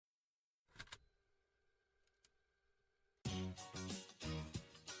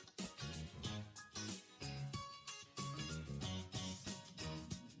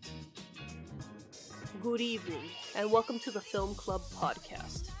Good evening, and welcome to the Film Club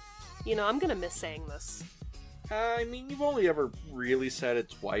podcast. You know, I'm gonna miss saying this. I mean, you've only ever really said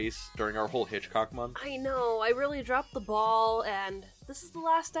it twice during our whole Hitchcock month. I know, I really dropped the ball, and this is the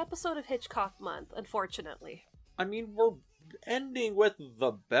last episode of Hitchcock month, unfortunately. I mean, we're ending with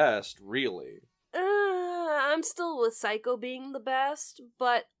the best, really. I'm still with Psycho being the best,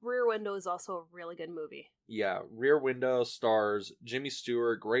 but Rear Window is also a really good movie. Yeah, Rear Window stars Jimmy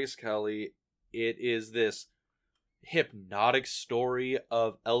Stewart, Grace Kelly. It is this hypnotic story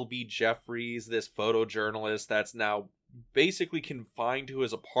of L.B. Jeffries, this photojournalist that's now basically confined to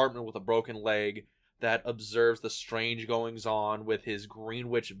his apartment with a broken leg, that observes the strange goings-on with his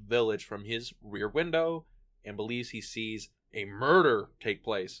Greenwich Village from his rear window and believes he sees a murder take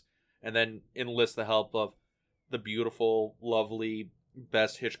place, and then enlists the help of the beautiful, lovely,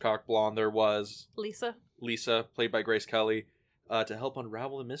 best Hitchcock blonde there was, Lisa, played by Grace Kelly, to help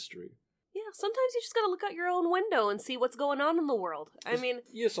unravel the mystery. Yeah, sometimes you just gotta look out your own window and see what's going on in the world. I mean...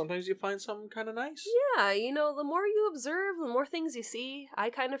 Yeah, sometimes you find something kind of nice. Yeah, you know, the more you observe, the more things you see. I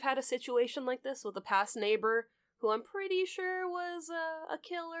kind of had a situation like this with a past neighbor who I'm pretty sure was a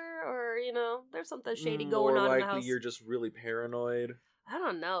killer, or, you know, there's something shady going on in the house. More likely you're just really paranoid. I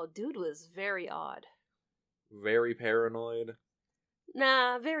don't know, dude was very odd. Very paranoid?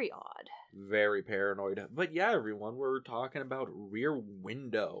 Nah, very odd. Very paranoid. But yeah, everyone, we're talking about Rear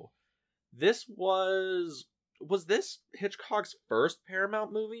Window. This was this Hitchcock's first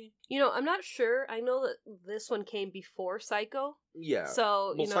Paramount movie? You know, I'm not sure. I know that this one came before Psycho. Yeah.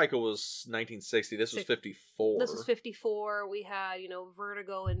 So, well, Psycho was 1960. This was 54. This was 54. We had, you know,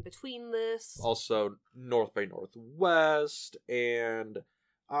 Vertigo in between this. Also, North by Northwest. And,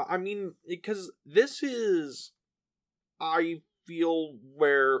 I mean, because this is, I feel,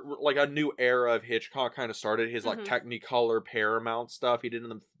 where, like, a new era of Hitchcock kind of started. His, like, Technicolor Paramount stuff he did in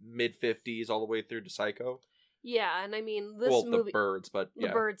the mid-50s all the way through to Psycho. Yeah, and I mean, this movie... Well, the birds, but yeah.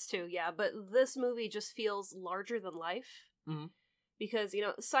 The birds, too, yeah. But this movie just feels larger than life. Mm-hmm. Because, you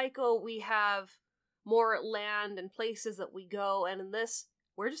know, Psycho, we have more land and places that we go, and in this,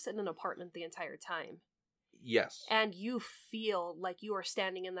 we're just in an apartment the entire time. Yes. And you feel like you are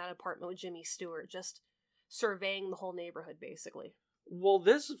standing in that apartment with Jimmy Stewart, just surveying the whole neighborhood, basically. Well,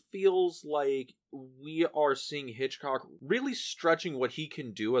 this feels like we are seeing Hitchcock really stretching what he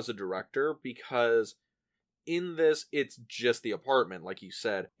can do as a director, because in this, it's just the apartment, like you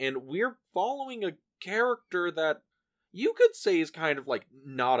said. And we're following a character that you could say is kind of like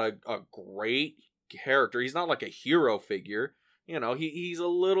not a great character. He's not like a hero figure. You know, he's a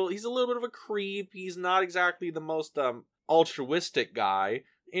little bit of a creep. He's not exactly the most altruistic guy.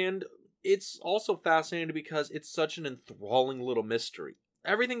 And it's also fascinating because it's such an enthralling little mystery.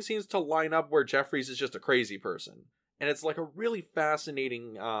 Everything seems to line up where Jeffries is just a crazy person. And it's like a really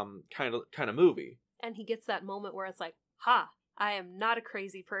fascinating kind of movie. And he gets that moment where it's like, ha, I am not a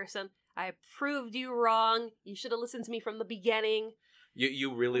crazy person. I proved you wrong. You should have listened to me from the beginning.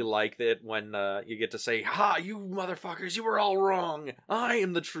 You really liked it when you get to say, ha, you motherfuckers, you were all wrong. I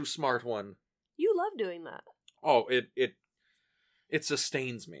am the true smart one. You love doing that. Oh, it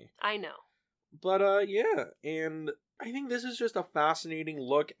sustains me. I know. But yeah, and I think this is just a fascinating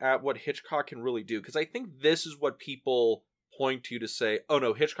look at what Hitchcock can really do, because I think this is what people point to say, oh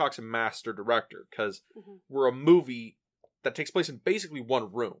no, Hitchcock's a master director, because we're a movie that takes place in basically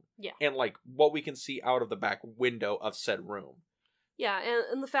one room. Yeah. And like what we can see out of the back window of said room. Yeah,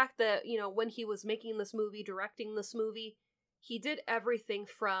 and the fact that, you know, when he was making this movie, directing this movie, he did everything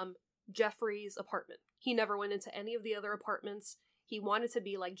from Jeffries' apartment. He never went into any of the other apartments. He wanted to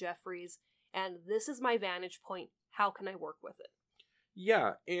be like Jeffries, and this is my vantage point. How can I work with it?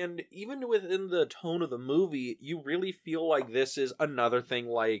 Yeah, and even within the tone of the movie, you really feel like this is another thing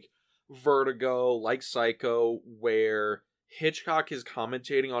like Vertigo, like Psycho, where Hitchcock is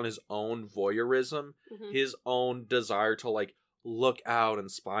commentating on his own voyeurism, his own desire to like look out and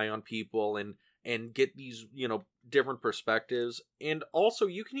spy on people and get these, you know, different perspectives. And also,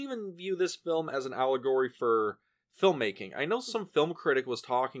 you can even view this film as an allegory for filmmaking. I know some film critic was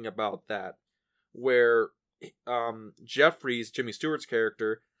talking about that, where Jeffries, Jimmy Stewart's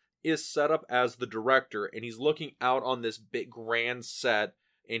character, is set up as the director, and he's looking out on this big grand set,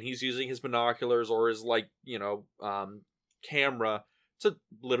 and he's using his binoculars or his, like, you know, camera to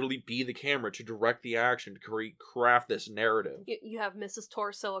literally be the camera, to direct the action, to craft this narrative. You have Mrs.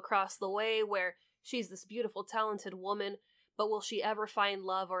 Torso across the way, where she's this beautiful, talented woman, but will she ever find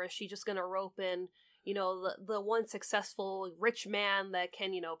love, or is she just gonna rope in, you know, the one successful rich man that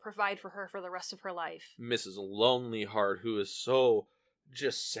can, you know, provide for her for the rest of her life? Mrs. Lonely Heart, who is so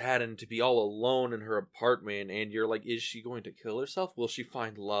just saddened to be all alone in her apartment, and you're like, is she going to kill herself? Will she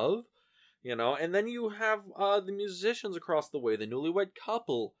find love? you know? And then you have the musicians across the way, the newlywed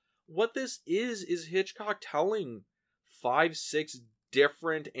couple. What this is Hitchcock telling 5, 6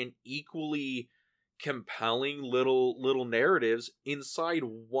 different and equally compelling little narratives inside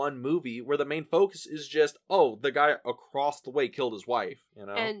one movie where the main focus is just, oh, the guy across the way killed his wife, you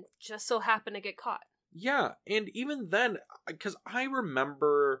know? And just so happened to get caught. Yeah, and even then, because I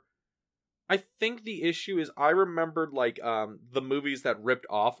remember, I think the issue is I remembered, like, the movies that ripped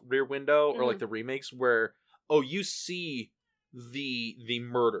off Rear Window, or, like, the remakes where, oh, you see the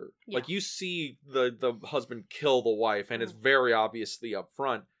murder. Yeah. Like, you see the husband kill the wife, and it's very obviously up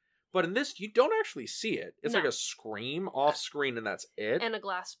front. But in this, you don't actually see it. It's like a scream off screen, and that's it. And a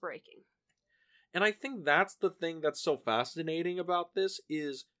glass breaking. And I think that's the thing that's so fascinating about this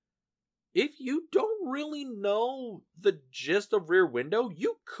is, if you don't really know the gist of Rear Window,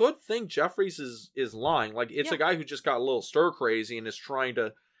 you could think Jeffries is lying. Like, it's a guy who just got a little stir crazy and is trying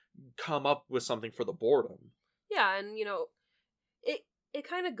to come up with something for the boredom. Yeah, and, you know, it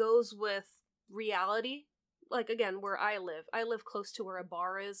kind of goes with reality. Like, again, where I live close to where a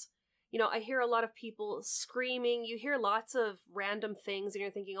bar is. You know, I hear a lot of people screaming. You hear lots of random things, and you're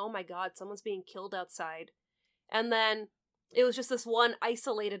thinking, oh my god, someone's being killed outside. And then it was just this one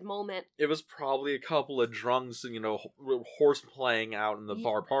isolated moment. It was probably a couple of drunks, you know, horse playing out in the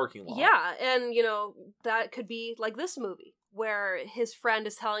bar parking lot. Yeah, and, you know, that could be like this movie, where his friend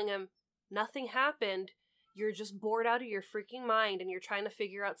is telling him, nothing happened, you're just bored out of your freaking mind, and you're trying to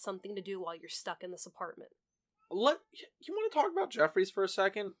figure out something to do while you're stuck in this apartment. You want to talk about Jeffries for a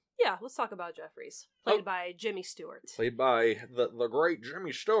second? Yeah, let's talk about Jeffries. Played by Jimmy Stewart. Played by the great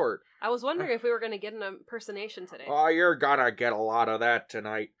Jimmy Stewart. I was wondering if we were going to get an impersonation today. Oh, you're gonna get a lot of that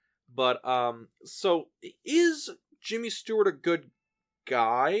tonight. But, so, is Jimmy Stewart a good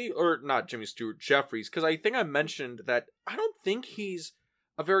guy? Or, not Jimmy Stewart, Jeffries. Because I think I mentioned that I don't think he's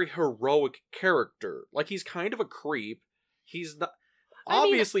a very heroic character. Like, he's kind of a creep. He's not...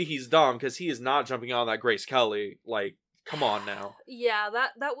 Obviously, he's dumb, because he is not jumping on that Grace Kelly, like... Come on now. Yeah,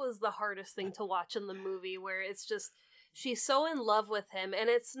 that was the hardest thing to watch in the movie, where it's just, she's so in love with him, and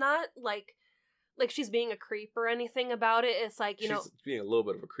it's not like she's being a creep or anything about it. It's like, she's being a little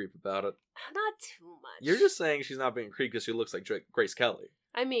bit of a creep about it. Not too much. You're just saying she's not being a creep because she looks like Grace Kelly.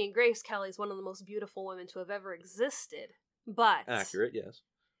 I mean, Grace Kelly's one of the most beautiful women to have ever existed, but... Accurate, yes.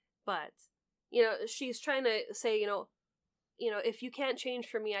 But, you know, she's trying to say, you know, if you can't change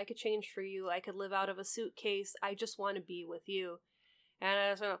for me, I could change for you. I could live out of a suitcase. I just want to be with you. And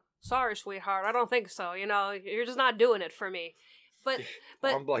I said, sorry, sweetheart, I don't think so. You know, you're just not doing it for me. But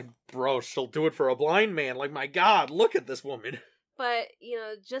I'm like, bro, she'll do it for a blind man. Like, my God, look at this woman. But, you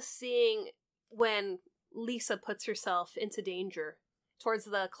know, just seeing when Lisa puts herself into danger towards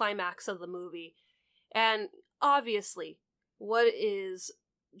the climax of the movie. And obviously, what is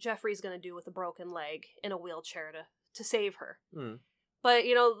Jeffrey's going to do with a broken leg in a wheelchair to save her? But,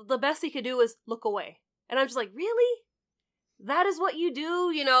 you know, the best he could do is look away. And I'm just like, really? That is what you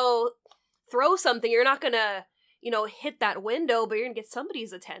do? You know, throw something. You're not going to, you know, hit that window, but you're going to get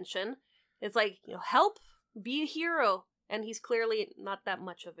somebody's attention. It's like, you know, help, be a hero. And he's clearly not that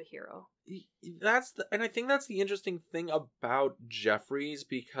much of a hero. And I think that's the interesting thing about Jeffries,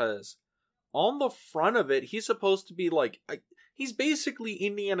 because on the front of it, he's supposed to be like... He's basically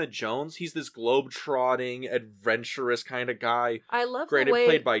Indiana Jones. He's this globe-trotting, adventurous kind of guy. I love the way...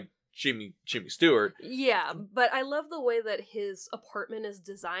 played by Jimmy Stewart. Yeah, but I love the way that his apartment is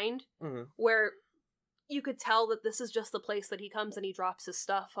designed, where you could tell that this is just the place that he comes and he drops his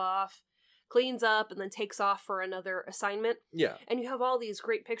stuff off, cleans up, and then takes off for another assignment. Yeah. And you have all these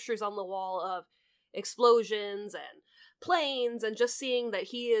great pictures on the wall of explosions and planes, and just seeing that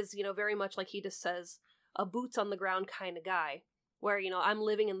he is, you know, very much like he just says, a boots on the ground kind of guy, where, you know, I'm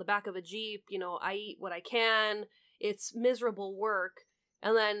living in the back of a Jeep, you know, I eat what I can, it's miserable work,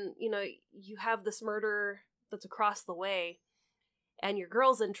 and then, you know, you have this murder that's across the way, and your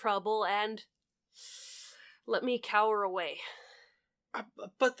girl's in trouble, and let me cower away.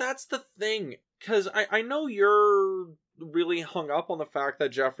 But that's the thing, because I know you're really hung up on the fact that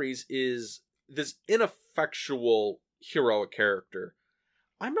Jeffries is this ineffectual heroic character.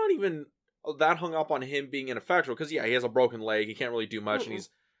 I'm not even that hung up on him being ineffectual, because yeah, he has a broken leg, he can't really do much, and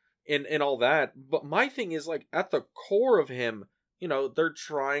he's and all that. But my thing is, like, at the core of him, you know, they're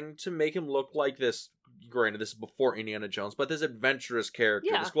trying to make him look like this, granted this is before Indiana Jones, but this adventurous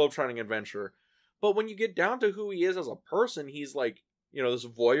character, this globe-trotting adventurer. But when you get down to who he is as a person, he's like, you know, this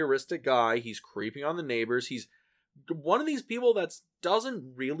voyeuristic guy, he's creeping on the neighbors, he's one of these people that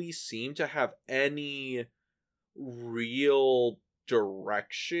doesn't really seem to have any real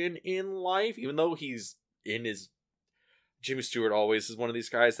direction in life, even though he's in his Jimmy Stewart always is one of these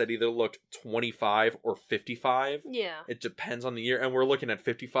guys that either looked 25 or 55. Yeah. It depends on the year, and we're looking at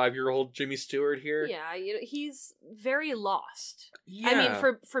 55-year-old Jimmy Stewart here. Yeah, he's very lost. Yeah. I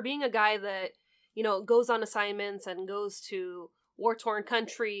mean, for being a guy that, goes on assignments and goes to war-torn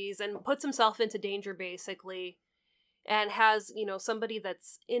countries and puts himself into danger, basically, and has, somebody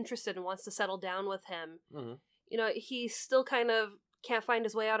that's interested and wants to settle down with him, he still kind of can't find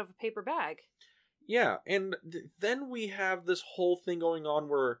his way out of a paper bag. Yeah, and then we have this whole thing going on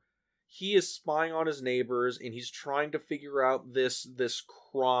where he is spying on his neighbors and he's trying to figure out this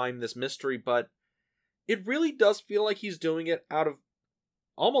crime, this mystery, but it really does feel like he's doing it out of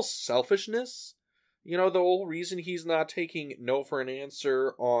almost selfishness. The whole reason he's not taking no for an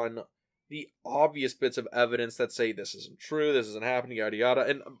answer on the obvious bits of evidence that say this isn't true, this isn't happening, yada yada,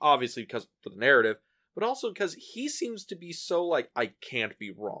 and obviously because for the narrative, but also because he seems to be so like, I can't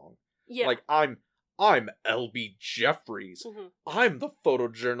be wrong. Yeah. Like, I'm L.B. Jeffries. Mm-hmm. I'm the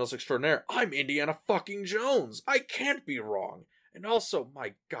photojournalist extraordinaire. I'm Indiana fucking Jones. I can't be wrong. And also,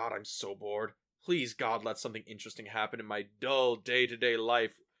 my God, I'm so bored. Please, God, let something interesting happen in my dull day-to-day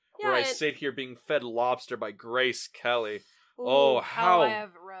life where I sit here being fed lobster by Grace Kelly. Ooh, how I have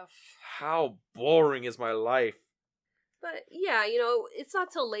it rough. How boring is my life. But yeah, it's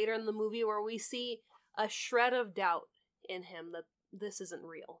not till later in the movie where we see a shred of doubt in him that this isn't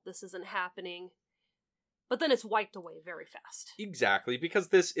real. This isn't happening. But then it's wiped away very fast. Exactly, because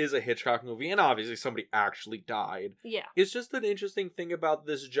this is a Hitchcock movie, and obviously somebody actually died. Yeah. It's just an interesting thing about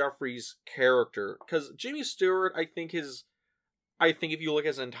this Jeffries character, because Jimmy Stewart, I think if you look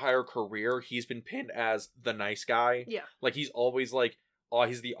at his entire career, he's been pinned as the nice guy. Yeah. Like, he's always like, oh,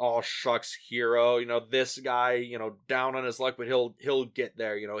 he's the aw shucks hero, this guy, down on his luck, but he'll get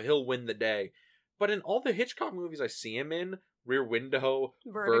there, he'll win the day. But in all the Hitchcock movies I see him in, Rear Window,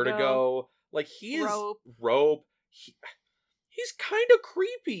 Vertigo, like, he is Rope. He's kind of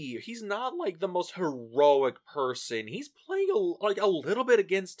creepy. He's not like the most heroic person. He's playing a little bit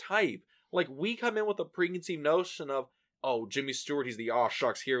against type. Like, we come in with a preconceived notion of, oh, Jimmy Stewart, he's the aw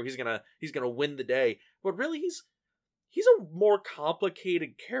shucks hero. He's gonna win the day. But really, he's a more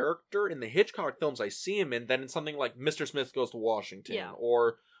complicated character in the Hitchcock films I see him in than in something like Mr. Smith Goes to Washington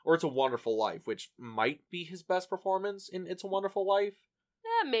or It's a Wonderful Life, which might be his best performance in It's a Wonderful Life.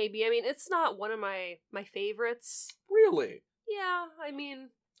 Maybe. I mean, it's not one of my favorites. Really? Yeah, I mean...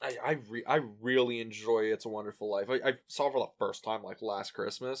 I really enjoy It's a Wonderful Life. I saw it for the first time, like, last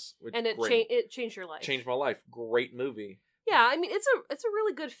Christmas. And it changed your life. Changed my life. Great movie. Yeah, I mean, it's a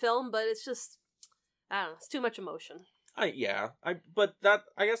really good film, but it's just... I don't know, it's too much emotion. I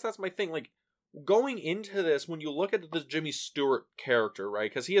guess that's my thing. Like, going into this, when you look at this Jimmy Stewart character, right?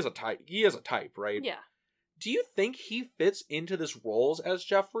 Because he has a type, right? Yeah. Do you think he fits into this role as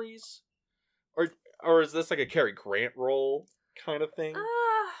Jeffries? Or is this like a Cary Grant role kind of thing? No,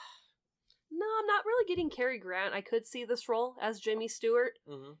 I'm not really getting Cary Grant. I could see this role as Jimmy Stewart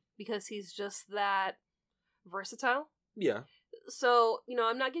because he's just that versatile. Yeah. So,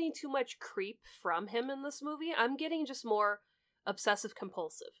 I'm not getting too much creep from him in this movie. I'm getting just more obsessive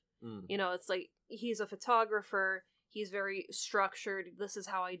compulsive. It's like he's a photographer. He's very structured. This is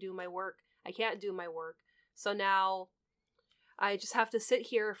how I do my work. I can't do my work. So now I just have to sit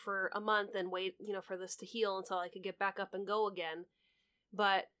here for a month and wait, for this to heal until I could get back up and go again.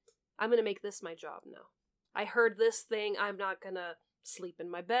 But I'm going to make this my job now. I heard this thing. I'm not going to sleep in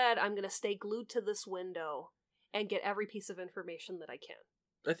my bed. I'm going to stay glued to this window and get every piece of information that I can.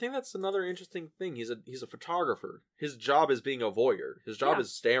 I think that's another interesting thing. He's a photographer. His job is being a voyeur. His job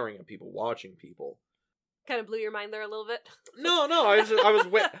is staring at people, watching people. Kind of blew your mind there a little bit. No,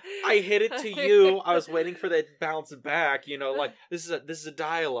 I hit it to you. I was waiting for that bounce back. Like this is a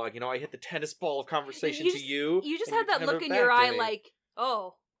dialogue. I hit the tennis ball of conversation to you. You just had that look in your eye, like,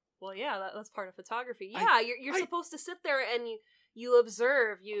 oh, well, yeah, that's part of photography. Yeah, you're supposed to sit there and you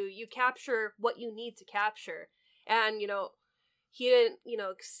observe, you capture what you need to capture, and he didn't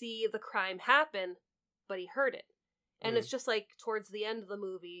see the crime happen, but he heard it, and it's just like towards the end of the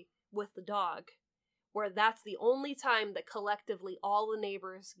movie with the dog, where that's the only time that collectively all the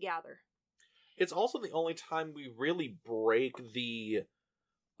neighbors gather. It's also the only time we really break the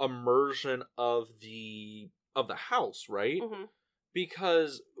immersion of the house, right? Mm-hmm.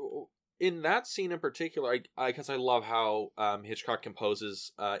 Because in that scene in particular, because I love how Hitchcock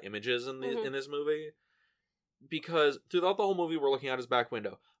composes images in this movie. Because throughout the whole movie, we're looking out his back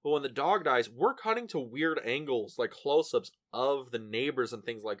window. But when the dog dies, we're cutting to weird angles, like close-ups of the neighbors and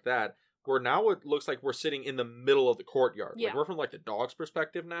things like that. Where now it looks like we're sitting in the middle of the courtyard. Yeah. Like, we're from, like, the dog's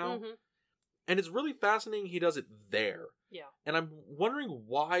perspective now. Mm-hmm. And it's really fascinating he does it there. Yeah. And I'm wondering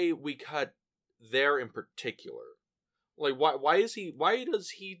why we cut there in particular. Like, why does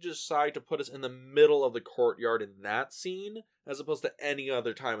he decide to put us in the middle of the courtyard in that scene as opposed to any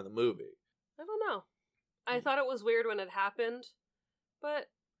other time in the movie? I don't know. I thought it was weird when it happened, but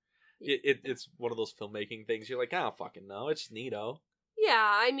it's one of those filmmaking things. You're like, I don't fucking know. It's neato.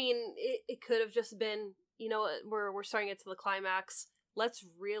 yeah, I mean, it could have just been, we're starting to get to the climax. Let's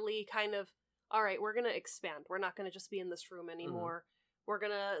really kind of, all right, we're gonna expand. We're not gonna just be in this room anymore. We're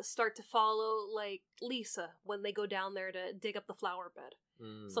gonna start to follow, like, Lisa when they go down there to dig up the flower bed.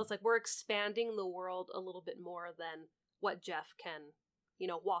 So it's like we're expanding the world a little bit more than what Jeff can,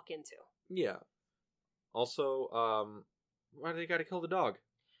 walk into. Yeah. Also, why do they gotta kill the dog?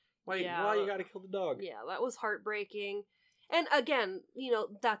 Why you gotta kill the dog? Yeah, that was heartbreaking. And again,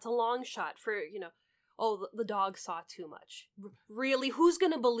 that's a long shot for, oh, the dog saw too much. Really? Who's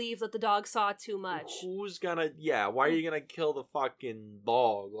gonna believe that the dog saw too much? Who's gonna, why are you gonna kill the fucking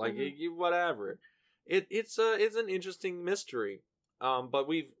dog? Like, whatever. It's an interesting mystery. But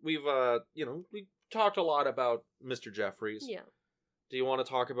we've talked a lot about Mr. Jeffries. Yeah. Do you want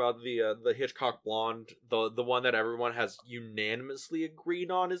to talk about the Hitchcock blonde, the one that everyone has unanimously agreed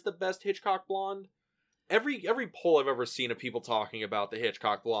on is the best Hitchcock blonde? Every poll I've ever seen of people talking about the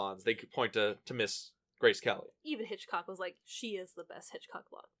Hitchcock blondes, they could point to Miss Grace Kelly. Even Hitchcock was like, she is the best Hitchcock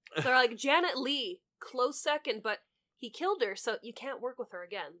blonde. They're like, Janet Leigh, close second, but he killed her, so you can't work with her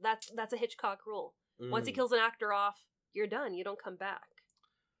again. That's a Hitchcock rule. Once he kills an actor off, you're done. You don't come back.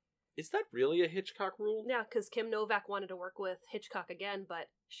 Is that really a Hitchcock rule? Yeah, because Kim Novak wanted to work with Hitchcock again, but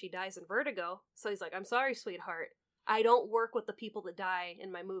she dies in Vertigo. So he's like, I'm sorry, sweetheart. I don't work with the people that die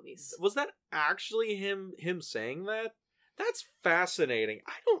in my movies. Was that actually him saying that? That's fascinating.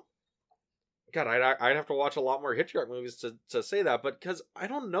 I don't... God, I'd have to watch a lot more Hitchcock movies to say that, but because I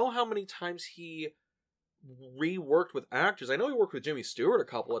don't know how many times he reworked with actors. I know he worked with Jimmy Stewart a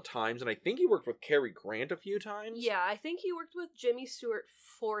couple of times, and I think he worked with Cary Grant a few times. Yeah, I think he worked with Jimmy Stewart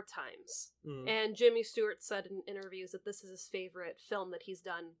 4 times. And Jimmy Stewart said in interviews that this is his favorite film that he's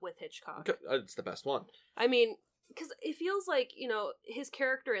done with Hitchcock. It's the best one. I mean, because it feels like, his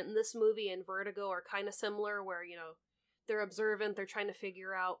character in this movie and Vertigo are kind of similar, where, they're observant, they're trying to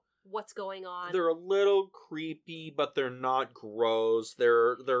figure out what's going on. They're a little creepy, but they're not gross.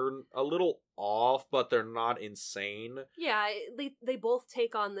 They're a little off, but they're not insane. Yeah, they both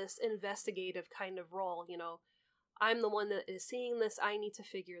take on this investigative kind of role, I'm the one that is seeing this, I need to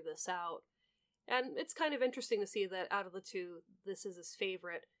figure this out. And it's kind of interesting to see that out of the two, this is his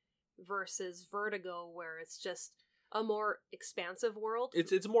favorite, versus Vertigo, where it's just a more expansive world.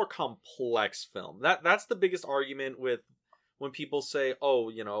 It's a more complex film. That's the biggest argument with when people say,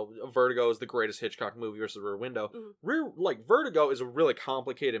 oh, Vertigo is the greatest Hitchcock movie versus Rear Window. Vertigo is a really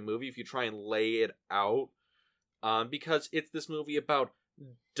complicated movie if you try and lay it out. Because it's this movie about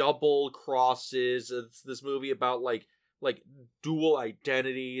double crosses. It's this movie about like dual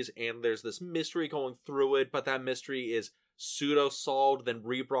identities, and there's this mystery going through it, but that mystery is pseudo-solved, then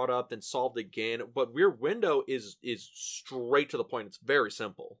re-brought up, then solved again. But Rear Window is straight to the point. It's very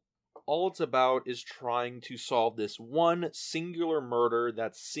simple. All it's about is trying to solve this one singular murder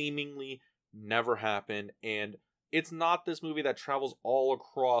that seemingly never happened. And it's not this movie that travels all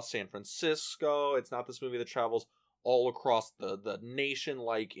across San Francisco. It's not this movie that travels all across the nation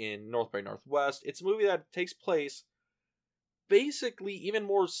like in North by Northwest. It's a movie that takes place basically even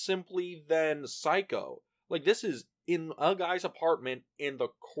more simply than Psycho. Like, this is in a guy's apartment in the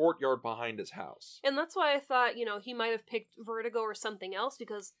courtyard behind his house. And that's why I thought, he might have picked Vertigo or something else,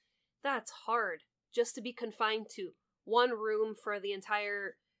 because that's hard, just to be confined to one room for the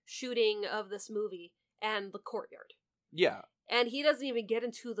entire shooting of this movie and the courtyard. Yeah. And he doesn't even get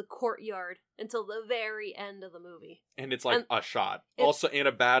into the courtyard until the very end of the movie. And it's like a shot. Also in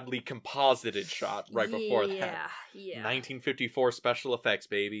a badly composited shot right before that. Yeah. 1954 special effects,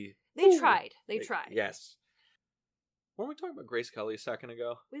 baby. They tried. Yes. Weren't we talking about Grace Kelly a second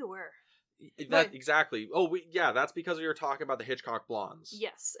ago? We were. Exactly. Oh, that's because we were talking about the Hitchcock blondes.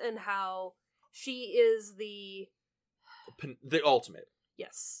 Yes, and how she is the ultimate.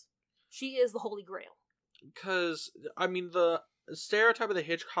 Yes. She is the Holy Grail. Because, I mean, the stereotype of the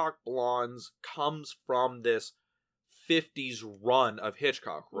Hitchcock blondes comes from this 50s run of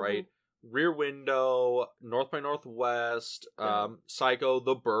Hitchcock, right? Rear Window, North by Northwest, Psycho,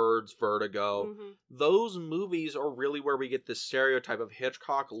 The Birds, Vertigo. Those movies are really where we get this stereotype of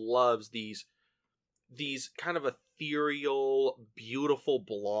Hitchcock loves these kind of ethereal, beautiful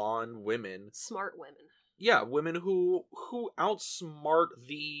blonde women. Smart women. Yeah, women who outsmart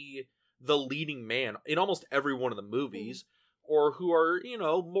the leading man in almost every one of the movies, or who are,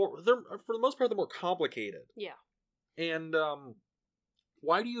 they're, for the most part, they're more complicated. Yeah. And,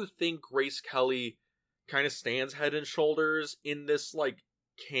 why do you think Grace Kelly kind of stands head and shoulders in this, like,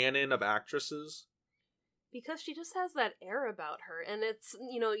 canon of actresses? Because she just has that air about her, and it's,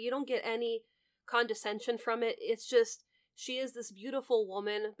 you don't get any condescension from it. It's just, she is this beautiful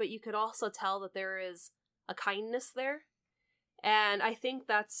woman, but you could also tell that there is a kindness there. And I think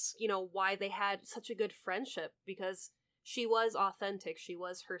that's, why they had such a good friendship, because she was authentic, she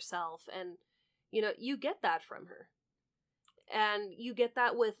was herself, and, you get that from her. And you get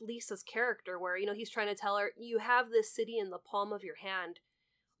that with Lisa's character, where, he's trying to tell her, you have this city in the palm of your hand.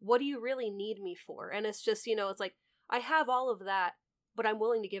 What do you really need me for? And it's just, it's like, I have all of that, but I'm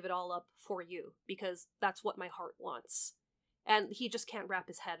willing to give it all up for you, because that's what my heart wants. And he just can't wrap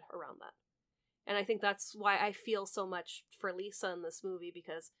his head around that. And I think that's why I feel so much for Lisa in this movie,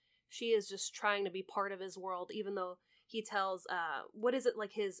 because she is just trying to be part of his world, even though he tells, what is it,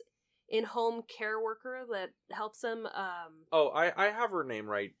 like his in-home care worker that helps him? I have her name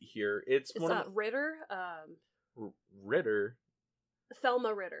right here. It's one of Ritter? Ritter?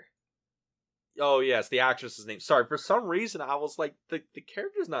 Thelma Ritter. Oh, yes, the actress's name. Sorry, for some reason I was like, the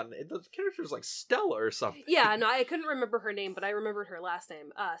character's not... The character's like Stella or something. Yeah, no, I couldn't remember her name, but I remembered her last name.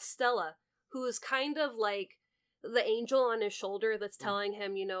 Stella, who is kind of like the angel on his shoulder that's telling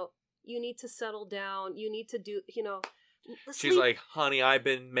him, you need to settle down, you need to do, She's like, honey, I've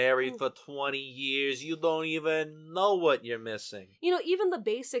been married for 20 years, you don't even know what you're missing. Even the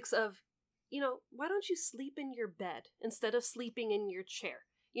basics of, why don't you sleep in your bed instead of sleeping in your chair?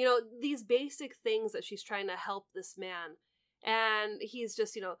 These basic things that she's trying to help this man. And he's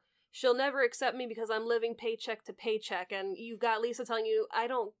just, she'll never accept me because I'm living paycheck to paycheck. And you've got Lisa telling you, I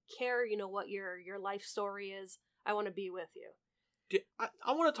don't care, what your life story is. I want to be with you.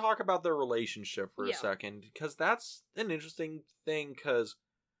 I want to talk about their relationship for a second, because that's an interesting thing, because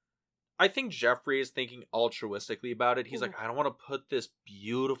I think Jeffrey is thinking altruistically about it. He's like, I don't want to put this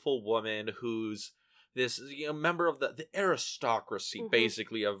beautiful woman who's this member of the aristocracy,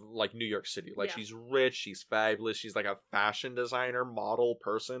 basically, of like New York City. Like, she's rich, she's fabulous, she's like a fashion designer, model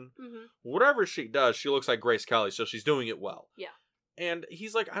person. Whatever she does, she looks like Grace Kelly, so she's doing it well. Yeah. And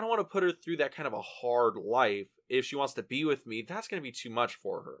he's like, I don't want to put her through that kind of a hard life. If she wants to be with me, that's going to be too much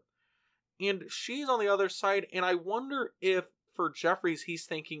for her. And she's on the other side, and I wonder if, for Jeffries, he's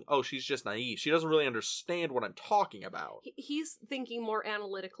thinking, oh, she's just naive. She doesn't really understand what I'm talking about. He's thinking more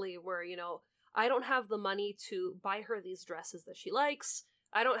analytically, where, I don't have the money to buy her these dresses that she likes.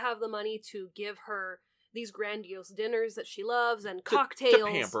 I don't have the money to give her these grandiose dinners that she loves and cocktails. To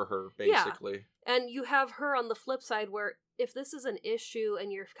pamper her, basically. Yeah. And you have her on the flip side, where if this is an issue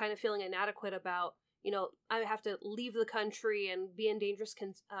and you're kind of feeling inadequate about, I have to leave the country and be in dangerous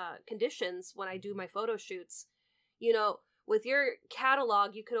conditions when I do my photo shoots, with your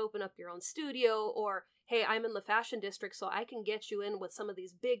catalog, you could open up your own studio, or, hey, I'm in the fashion district, so I can get you in with some of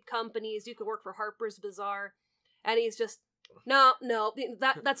these big companies. You could work for Harper's Bazaar. And he's just, no,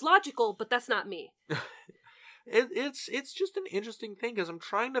 that's logical, but that's not me. It's just an interesting thing, because I'm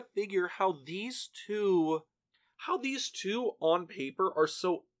trying to figure how these two on paper are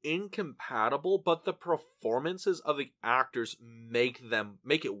so incompatible, but the performances of the actors make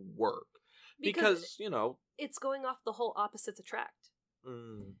it work. Because it's going off the whole opposites attract.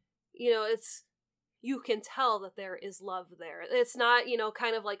 It's, you can tell that there is love there. It's not,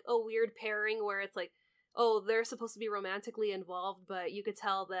 kind of like a weird pairing where it's like, oh, they're supposed to be romantically involved, but you could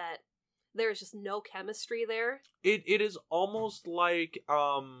tell that there's just no chemistry there. It is almost like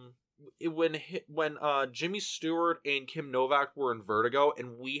when Jimmy Stewart and Kim Novak were in Vertigo,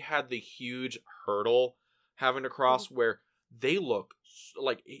 and we had the huge hurdle having to cross where they look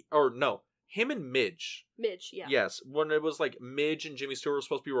like, or no, him and Midge. Yeah. Yes, when it was like Midge and Jimmy Stewart were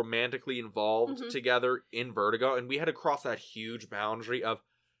supposed to be romantically involved together in Vertigo, and we had to cross that huge boundary of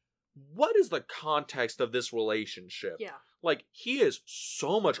what is the context of this relationship? Yeah. Like, he is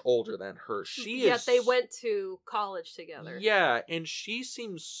so much older than her. Yet they went to college together. Yeah, and she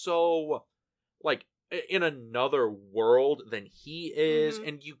seems so, like, in another world than he is,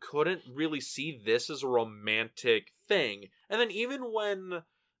 and you couldn't really see this as a romantic thing. And then even when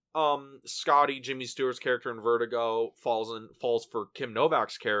Scotty, Jimmy Stewart's character in Vertigo, falls for Kim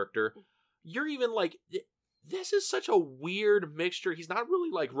Novak's character, you're even like, this is such a weird mixture. He's not really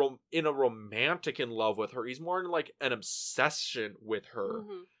like in a romantic in love with her. He's more in like an obsession with her.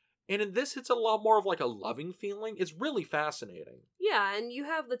 And in this, it's a lot more of like a loving feeling. It's really fascinating. Yeah, and you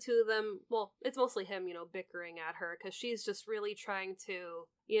have the two of them, well, it's mostly him, bickering at her, because she's just really trying to,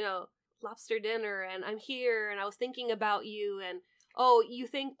 lobster dinner, and I'm here, and I was thinking about you, and, oh, you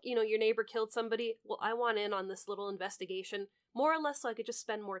think, your neighbor killed somebody? Well, I want in on this little investigation, more or less so I could just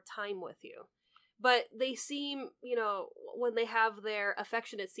spend more time with you. But they seem, when they have their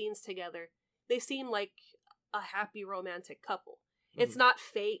affectionate scenes together, they seem like a happy romantic couple. Mm-hmm. It's not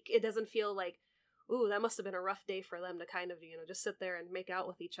fake. It doesn't feel like, ooh, that must have been a rough day for them to kind of, just sit there and make out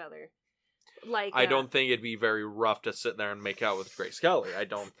with each other. Like, I don't think it'd be very rough to sit there and make out with Grace Kelly. I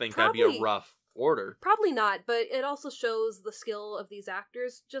don't think probably, that'd be a rough order. Probably not, but it also shows the skill of these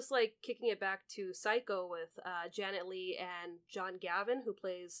actors, just like kicking it back to Psycho with Janet Leigh and John Gavin, who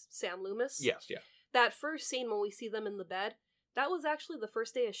plays Sam Loomis. Yes, yeah. That first scene when we see them in the bed, that was actually the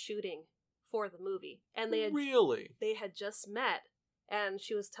first day of shooting for the movie. And they had just met, and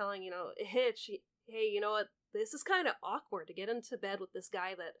she was telling, Hitch, hey, you know what, this is kind of awkward to get into bed with this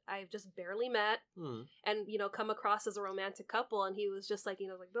guy that I've just barely met and, come across as a romantic couple. And he was just like,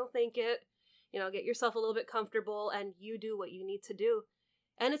 don't think it. Get yourself a little bit comfortable and you do what you need to do.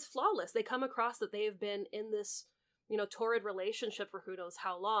 And it's flawless. They come across that they have been in this, torrid relationship for who knows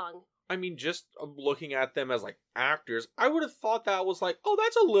how long. I mean, just looking at them as, like, actors, I would have thought that was like, oh,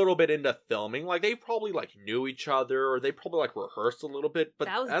 that's a little bit into filming. Like, they probably, like, knew each other, or they probably, like, rehearsed a little bit. But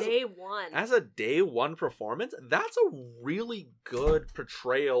that was day one. As a day one performance, that's a really good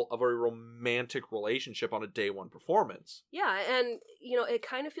portrayal of a romantic relationship on a day one performance. Yeah, and, it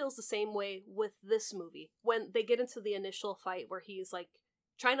kind of feels the same way with this movie. When they get into the initial fight where he's, like,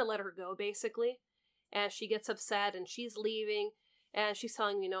 trying to let her go, basically, and she gets upset and she's leaving. And she's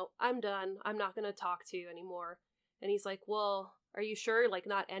telling me, I'm done. I'm not going to talk to you anymore. And he's like, well, are you sure? Like,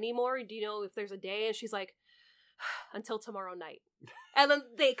 not anymore? Do you know if there's a day? And she's like, until tomorrow night. And then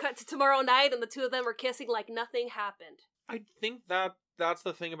they cut to tomorrow night and the two of them are kissing like nothing happened. I think that's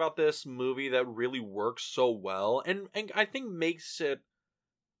the thing about this movie that really works so well. And I think makes it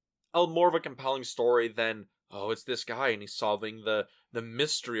a more of a compelling story than, oh, it's this guy and he's solving the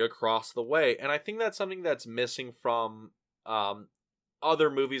mystery across the way. And I think that's something that's missing from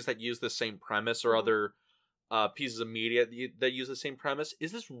other movies that use the same premise or other pieces of media that use the same premise.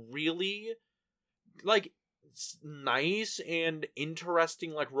 Is this really, like, nice and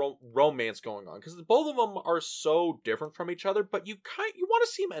interesting, like, romance going on? Because both of them are so different from each other, but you want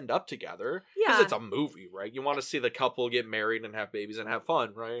to see them end up together. Because it's a movie, right? You want to see the couple get married and have babies and have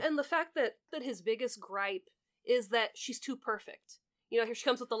fun, right? And the fact that his biggest gripe is that she's too perfect. Here she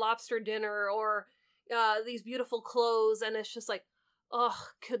comes with the lobster dinner or these beautiful clothes, and it's just like, ugh,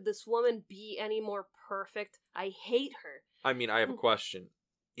 could this woman be any more perfect? I hate her. I mean, I have a question.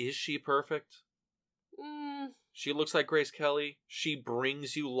 Is she perfect? She looks like Grace Kelly. She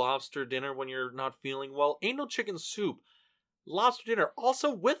brings you lobster dinner when you're not feeling well. Ain't no chicken soup. Lobster dinner, also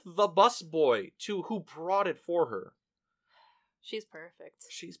with the busboy, too, who brought it for her. She's perfect.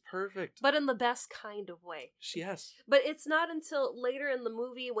 She's perfect. But in the best kind of way. Yes. But it's not until later in the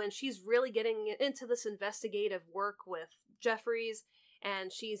movie when she's really getting into this investigative work with Jeffries,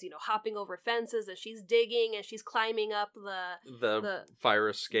 and she's, hopping over fences, and she's digging, and she's climbing up the fire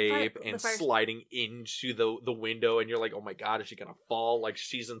escape and sliding into the window, and you're like, oh my god, is she gonna fall? Like,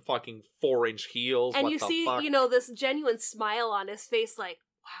 she's in fucking 4-inch heels. And what you the see, fuck? This genuine smile on his face, like,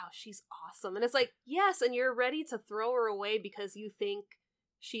 wow, she's awesome. And it's like, yes, and you're ready to throw her away because you think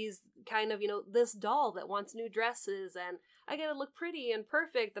she's kind of, this doll that wants new dresses, and I gotta look pretty and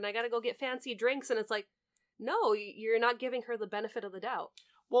perfect, and I gotta go get fancy drinks, and it's like, no, you're not giving her the benefit of the doubt.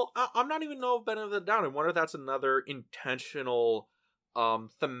 Well, I'm not even know benefit of the doubt. I wonder if that's another intentional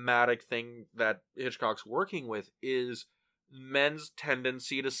thematic thing that Hitchcock's working with, is men's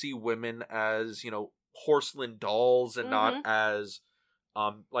tendency to see women as, porcelain dolls and not as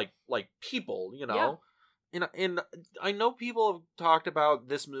like people, Yeah. And I know people have talked about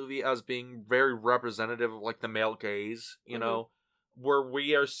this movie as being very representative of, like, the male gaze, where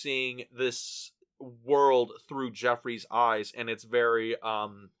we are seeing this world through Jeffrey's eyes, and it's very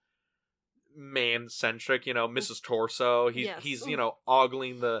man-centric, Mrs. Torso. He's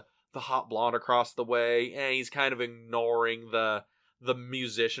ogling the hot blonde across the way, and he's kind of ignoring the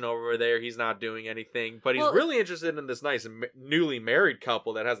musician over there. He's not doing anything, but he's really interested in this nice newly married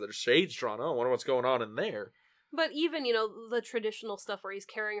couple that has their shades drawn. Oh, I wonder what's going on in there. But even, the traditional stuff where he's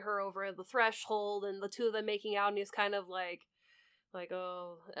carrying her over the threshold and the two of them making out, and he's kind of like,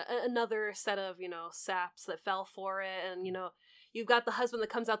 oh, another set of, saps that fell for it. And, you've got the husband that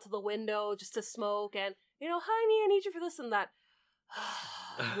comes out to the window just to smoke and, honey, I need you for this and that.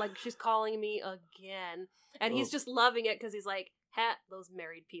 Like, she's calling me again. And he's just loving it because he's like, those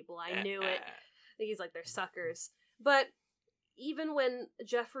married people, I knew it. He's like, they're suckers. But even when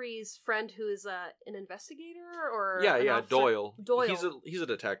Jeffrey's friend, who is an investigator or... Yeah, Doyle. Doyle. He's a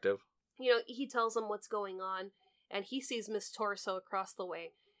detective. He tells him what's going on. And he sees Miss Torso across the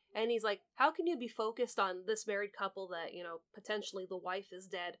way. And he's like, how can you be focused on this married couple that, potentially the wife is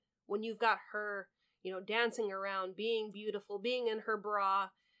dead, when you've got her, dancing around, being beautiful, being in her bra,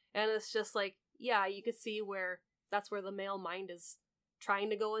 And it's just like, yeah, you could see where that's where the male mind is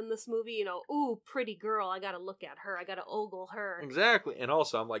trying to go in this movie. You know, ooh, pretty girl, I gotta look at her, I gotta ogle her. Exactly. And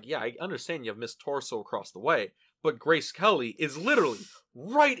also, I'm like, yeah, I understand you have Miss Torso across the way, but Grace Kelly is literally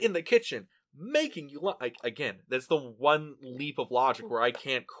right in the kitchen, making you like, again, that's the one leap of logic where I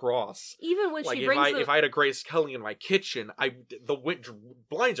can't cross. Even when like, she brings if I had a Grace Kelly in my kitchen, the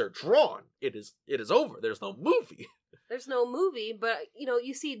blinds are drawn. It is over. There's no movie. There's no movie, but, you know,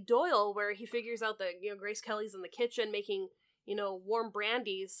 you see Doyle where he figures out that, you know, Grace Kelly's in the kitchen making, you know, warm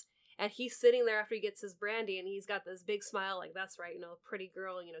brandies, and he's sitting there after he gets his brandy, and he's got this big smile like, that's right, you know, a pretty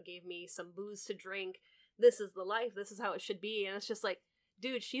girl, you know, gave me some booze to drink. This is the life. This is how it should be. And it's just like,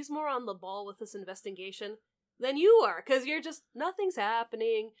 dude, she's more on the ball with this investigation than you are, because you're just, nothing's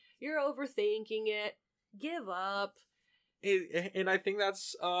happening. You're overthinking it. Give up. And I think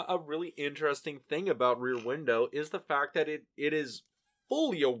that's a really interesting thing about Rear Window is the fact that it is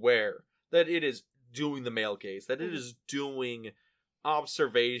fully aware that it is doing the male gaze, that it is doing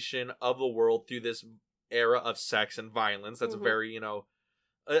observation of the world through this era of sex and violence. That's very, you know,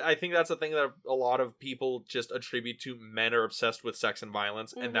 I think that's a thing that a lot of people just attribute to men are obsessed with sex and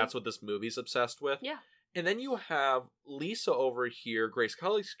violence, and that's what this movie's obsessed with. Yeah. And then you have Lisa over here, Grace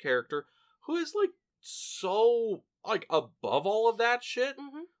Kelly's character, who is like so like above all of that shit.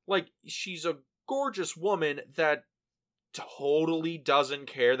 Like, she's a gorgeous woman that totally doesn't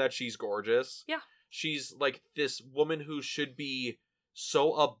care that she's gorgeous. Yeah. She's like this woman who should be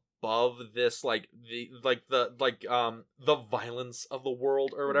so above this, like the violence of the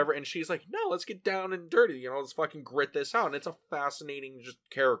world or whatever, and she's like, no, let's get down and dirty, you know, let's fucking grit this out. And it's a fascinating just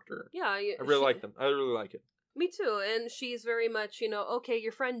character. Yeah, I really like them. I really like it. Me too. And she's very much, you know, okay,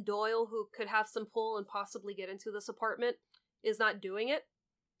 your friend Doyle, who could have some pull and possibly get into this apartment, is not doing it.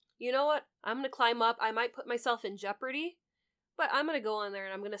 You know what? I'm going to climb up. I might put myself in jeopardy, but I'm going to go in there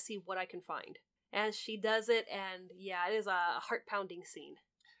and I'm going to see what I can find. And she does it, and yeah, it is a heart-pounding scene.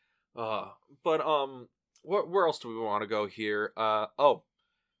 Where else do we want to go here?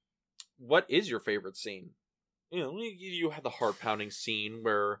 What is your favorite scene? You know, you have the heart-pounding scene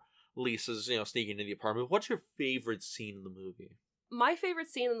where Lisa's, you know, sneaking into the apartment. What's your favorite scene in the movie? My favorite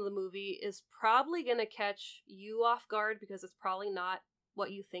scene in the movie is probably gonna catch you off guard because it's probably not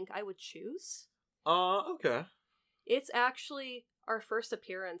what you think I would choose. Okay. It's actually our first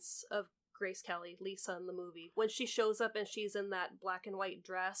appearance of Grace Kelly, Lisa, in the movie. When she shows up and she's in that black and white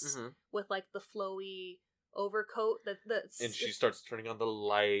dress with like the flowy overcoat that's... And she starts turning on the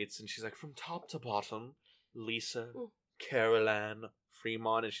lights and she's like, from top to bottom, Lisa, Caroline,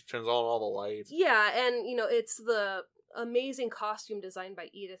 Fremont, and she turns on all the lights. Yeah, and, you know, it's the amazing costume design by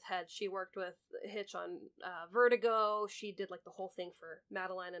Edith Head. She worked with Hitch on Vertigo. She did, like, the whole thing for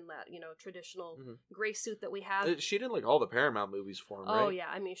Madeline in that, you know, traditional gray suit that we have. She did, like, all the Paramount movies for him, right? Oh, yeah.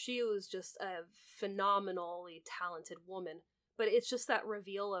 I mean, she was just a phenomenally talented woman. But it's just that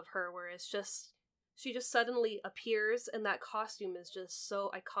reveal of her where it's just... She just suddenly appears, and that costume is just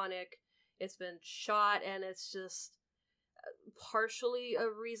so iconic. It's been shot, and it's just... partially a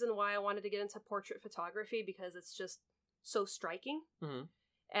reason why I wanted to get into portrait photography, because it's just so striking.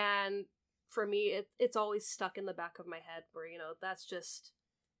 And for me, it's always stuck in the back of my head where, you know, that's just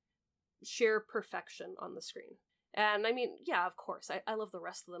sheer perfection on the screen. And I mean, yeah, of course, I love the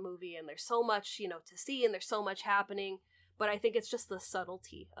rest of the movie, and there's so much, you know, to see, and there's so much happening, but I think it's just the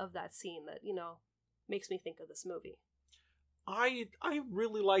subtlety of that scene that, you know, makes me think of this movie. I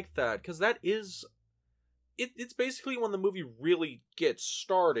really like that, because that is... It's basically when the movie really gets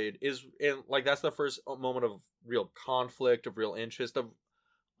started, and like that's the first moment of real conflict, of real interest, of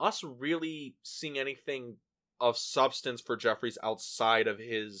us really seeing anything of substance for Jeffries outside of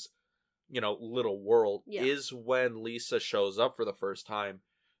his, you know, little world, is when Lisa shows up for the first time.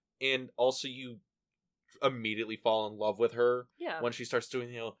 And also you immediately fall in love with her when she starts doing,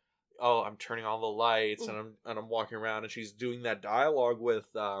 you know, oh, I'm turning on the lights and I'm walking around, and she's doing that dialogue with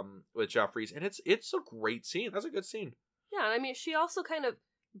Jeffries, and it's a great scene. That's a good scene. Yeah, and I mean, she also kind of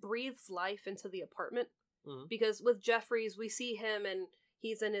breathes life into the apartment, because with Jeffries, we see him and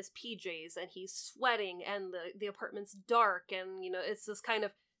he's in his PJs and he's sweating, and the apartment's dark, and, you know, it's this kind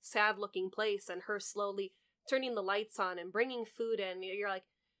of sad looking place, and her slowly turning the lights on and bringing food in. You're like,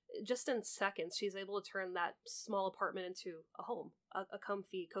 just in seconds, she's able to turn that small apartment into a home, a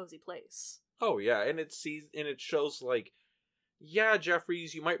comfy, cozy place. Oh yeah, and it shows like, yeah,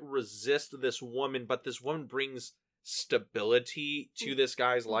 Jeffries, you might resist this woman, but this woman brings stability to this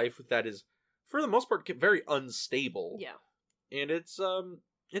guy's life that is, for the most part, very unstable. Yeah, and that's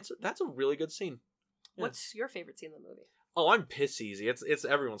a really good scene. Yeah. What's your favorite scene in the movie? Oh, I'm piss easy. It's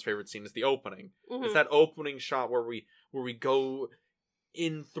everyone's favorite scene. It's the opening. It's that opening shot where we go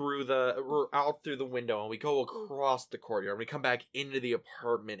we're out through the window, and we go across the courtyard, and we come back into the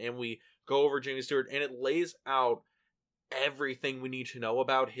apartment, and we go over Jimmy Stewart, and it lays out everything we need to know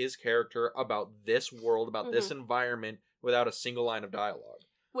about his character, about this world, about this environment, without a single line of dialogue.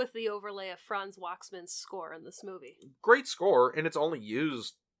 With the overlay of Franz Waxman's score in this movie. Great score, and it's only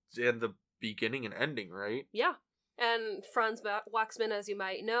used in the beginning and ending, right? Yeah. And Franz Waxman, as you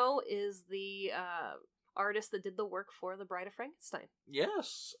might know, is the artist that did the work for The Bride of Frankenstein.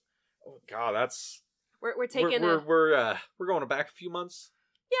 Yes. Oh God, that's we're taking we're going back a few months.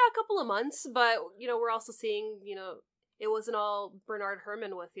 Yeah, a couple of months, but we're also seeing it wasn't all Bernard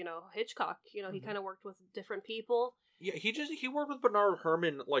Herrmann with Hitchcock. He kind of worked with different people. Yeah, he worked with Bernard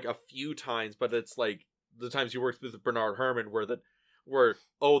Herrmann like a few times, but it's like the times he worked with Bernard Herrmann were the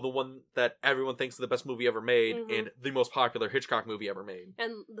one that everyone thinks is the best movie ever made and the most popular Hitchcock movie ever made.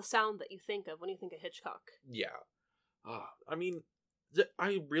 And the sound that you think of when you think of Hitchcock. Yeah. I mean,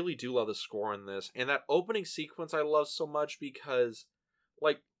 I really do love the score in this. And that opening sequence I love so much because,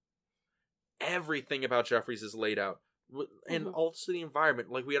 like, everything about Jeffries is laid out. And also the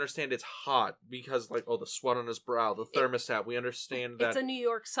environment, like, we understand it's hot because, like, the sweat on his brow, the thermostat, we understand that... It's a New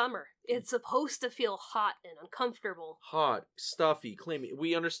York summer. It's supposed to feel hot and uncomfortable. Hot, stuffy, clammy.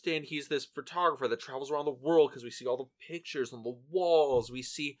 We understand he's this photographer that travels around the world because we see all the pictures on the walls. We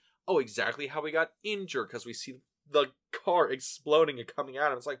see, exactly how he got injured because we see the car exploding and coming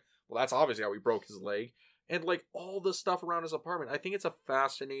at him. It's like, well, that's obviously how he broke his leg. And, like, all the stuff around his apartment. I think it's a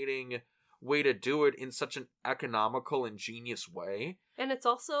fascinating way to do it in such an economical and genius way. And it's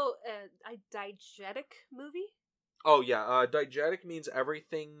also a diegetic movie? Oh, yeah. Diegetic means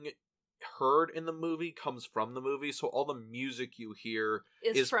everything heard in the movie comes from the movie, so all the music you hear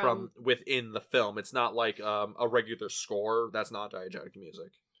is from within the film. It's not like a regular score. That's not diegetic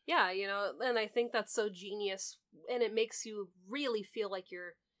music. Yeah, and I think that's so genius, and it makes you really feel like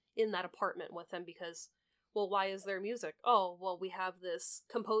you're in that apartment with him because... Well, why is there music? Oh, well, we have this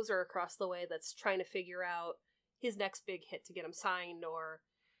composer across the way that's trying to figure out his next big hit to get him signed or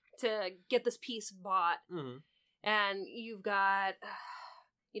to get this piece bought. And you've got,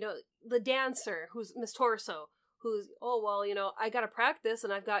 the dancer, who's Miss Torso, who's, I gotta practice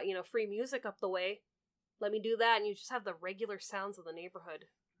and I've got, free music up the way. Let me do that. And you just have the regular sounds of the neighborhood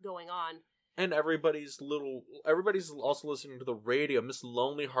going on. And everybody's also listening to the radio. Miss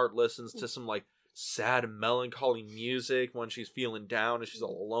Lonely Heart listens to some, like, sad, melancholy music when she's feeling down and she's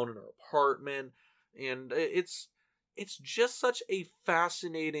all alone in her apartment. And it's just such a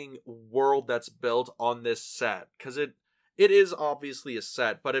fascinating world that's built on this set. Because it is obviously a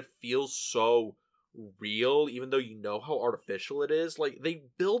set, but it feels so real, even though you know how artificial it is. Like, they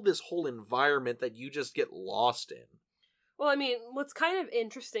build this whole environment that you just get lost in. Well, I mean, what's kind of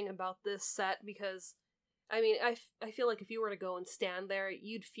interesting about this set, because... I mean, I feel like if you were to go and stand there,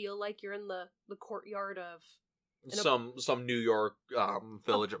 you'd feel like you're in the courtyard of... Some New York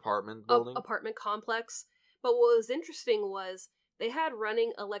village apartment building. Apartment complex. But what was interesting was they had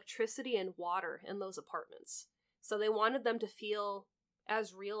running electricity and water in those apartments. So they wanted them to feel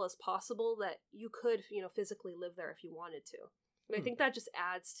as real as possible that you could, physically live there if you wanted to. And I think that just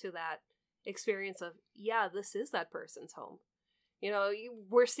adds to that experience of, yeah, this is that person's home.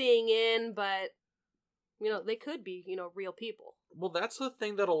 We're seeing in, but... they could be, real people. Well, that's the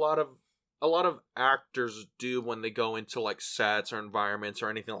thing that a lot of actors do when they go into, like, sets or environments or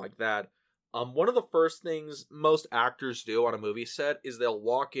anything like that. One of the first things most actors do on a movie set is they'll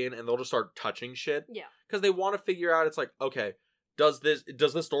walk in and they'll just start touching shit. Yeah. Because they want to figure out, it's like, okay, does this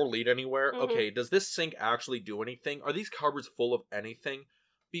door lead anywhere? Okay, does this sink actually do anything? Are these cupboards full of anything?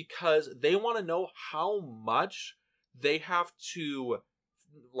 Because they want to know how much they have to...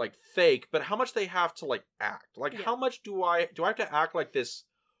 like fake, but how much they have to like act. Like, how much do I have to act like this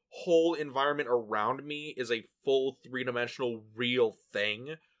whole environment around me is a full 3-dimensional real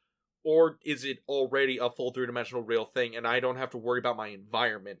thing? Or is it already a full 3-dimensional real thing and I don't have to worry about my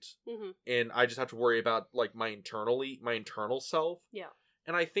environment? And I just have to worry about like my internal self? Yeah.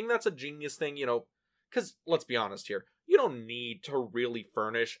 And I think that's a genius thing, because let's be honest here, you don't need to really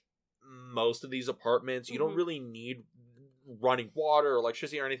furnish most of these apartments. You don't really need running water or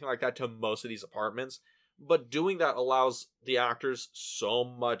electricity or anything like that to most of these apartments, but doing that allows the actors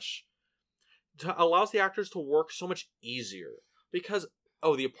to work so much easier because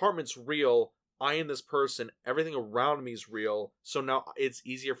the apartment's real, I am this person, everything around me is real, so now it's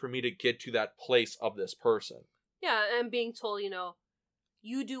easier for me to get to that place of this person. Yeah, and being told,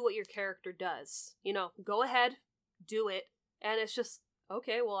 you do what your character does, go ahead, do it, and it's just,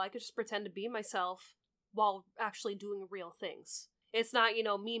 okay, well, I could just pretend to be myself while actually doing real things. It's not,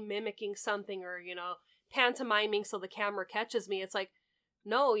 me mimicking something or, pantomiming so the camera catches me. It's like,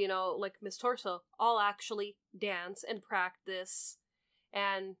 no, like Miss Torso, I'll actually dance and practice,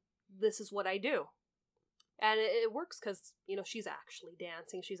 and this is what I do. And it works because, she's actually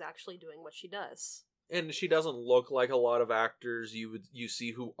dancing, she's actually doing what she does. And she doesn't look like a lot of actors you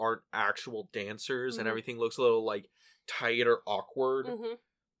see who aren't actual dancers, and everything looks a little like tight or awkward.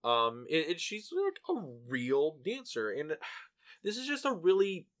 She's like a real dancer, and this is just a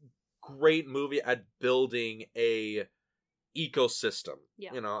really great movie at building a ecosystem.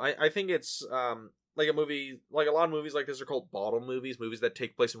 Yeah. I think it's like a movie, like a lot of movies like this are called bottle movies that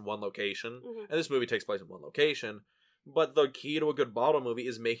take place in one location, and this movie takes place in one location. But the key to a good bottle movie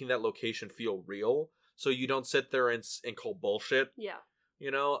is making that location feel real, so you don't sit there and call bullshit. Yeah.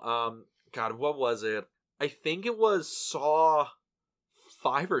 God, what was it? I think it was Saw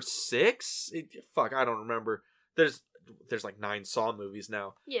 5 or 6. I don't remember. There's like 9 Saw movies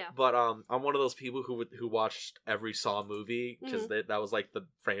now. Yeah. But I'm one of those people who watched every Saw movie because that was like the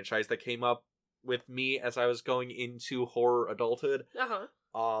franchise that came up with me as I was going into horror adulthood.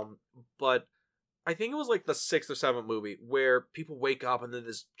 But I think it was like the 6th or 7th movie where people wake up and then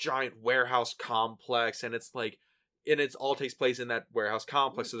this giant warehouse complex, and it's like, and it all takes place in that warehouse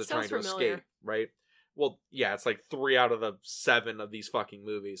complex, so they're trying to escape, right? Well, yeah, it's like 3 out of the 7 of these fucking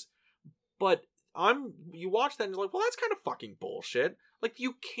movies. But you watch that and you're like, well, that's kind of fucking bullshit. Like,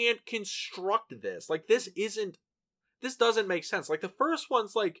 you can't construct this. Like, this doesn't make sense. Like, the first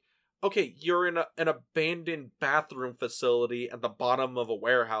one's like, okay, you're in an abandoned bathroom facility at the bottom of a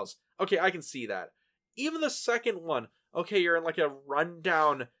warehouse. Okay, I can see that. Even the second one, okay, you're in like a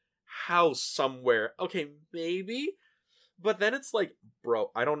rundown house somewhere. Okay, maybe. But then it's like,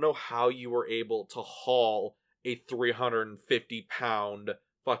 bro, I don't know how you were able to haul a 350-pound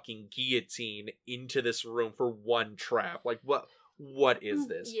fucking guillotine into this room for one trap. Like, what is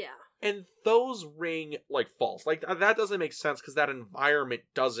this? Yeah. And those ring like false. Like, that doesn't make sense because that environment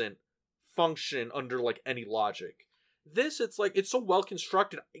doesn't function under like any logic. This, it's like, it's so well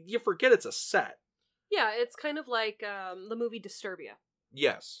constructed, you forget it's a set. Yeah, it's kind of like the movie Disturbia.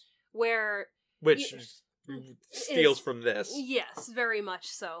 Yes. Which steals from this. Yes, very much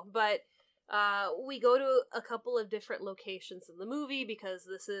so. But we go to a couple of different locations in the movie because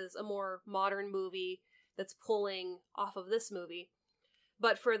this is a more modern movie that's pulling off of this movie.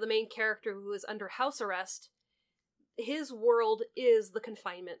 But for the main character who is under house arrest, his world is the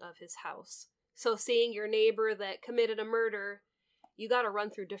confinement of his house. So seeing your neighbor that committed a murder, you gotta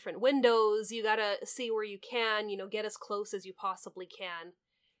run through different windows, you gotta see where you can, get as close as you possibly can.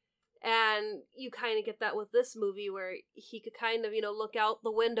 And you kind of get that with this movie where he could kind of, look out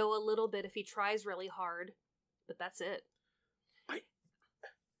the window a little bit if he tries really hard. But that's it.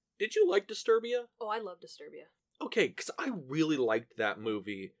 Did you like Disturbia? Oh, I love Disturbia. Okay, because I really liked that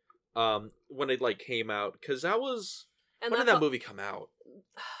movie when it like came out. Because that was... When did that movie come out?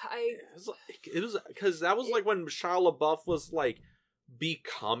 It was because that was like when Shia LaBeouf was like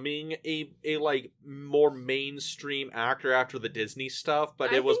becoming a like more mainstream actor after the Disney stuff,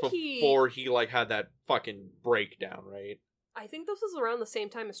 but it was before he like had that fucking breakdown, right? I think this was around the same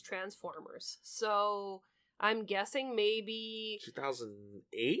time as Transformers, so I'm guessing maybe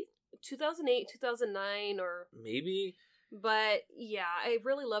 2008, 2009, or maybe. But yeah, I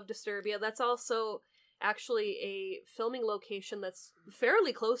really love Disturbia. That's also actually a filming location that's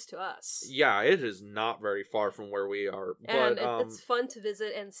fairly close to us. Yeah, it is not very far from where we are. And it's fun to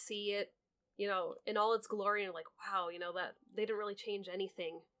visit and see it, in all its glory, and like, wow, that they didn't really change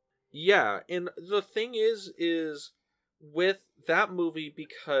anything. Yeah, and the thing is with that movie,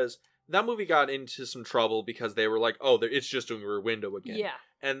 because that movie got into some trouble because they were like, oh, it's just doing Rear Window again. Yeah.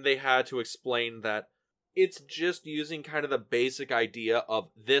 And they had to explain that it's just using kind of the basic idea of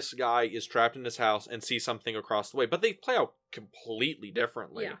this guy is trapped in his house and sees something across the way. But they play out completely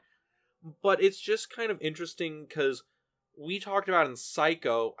differently. Yeah. But it's just kind of interesting because we talked about in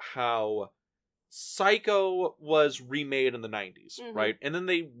Psycho how Psycho was remade in the 90s, right? And then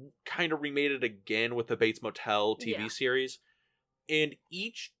they kind of remade it again with the Bates Motel TV series. And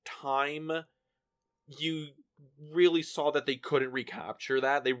each time you really saw that they couldn't recapture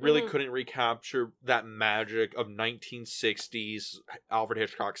that. They really couldn't recapture that magic of 1960s Alfred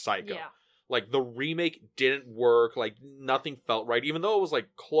Hitchcock Psycho. Yeah. Like, the remake didn't work. Like, nothing felt right, even though it was,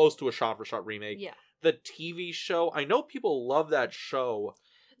 like, close to a shot-for-shot remake. Yeah. The TV show, I know people love that show.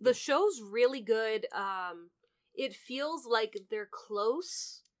 The show's really good. It feels like they're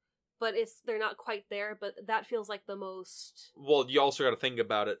close, but they're not quite there, but that feels like the most... Well, you also gotta think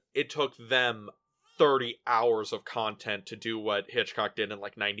about it. It took them 30 hours of content to do what Hitchcock did in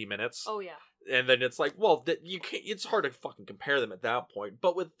like 90 minutes. Oh yeah. And then it's like, well, you can't, it's hard to fucking compare them at that point.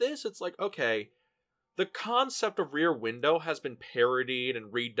 But with this, it's like, okay, the concept of Rear Window has been parodied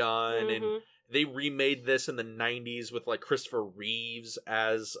and redone, and Mm-hmm. they remade this in the 90s with, like, Christopher Reeves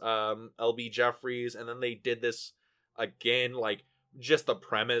as L.B. Jeffries, and then they did this again, like, just the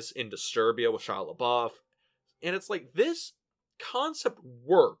premise in Disturbia with Shia LaBeouf. And it's like, this concept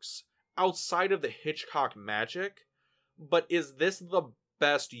works outside of the Hitchcock magic, but is this the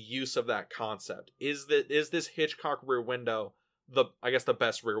best use of that concept? Is this Hitchcock Rear Window the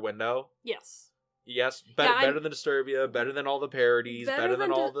best Rear Window? Yes. Yes, Yeah, better than Disturbia, better than all the parodies, better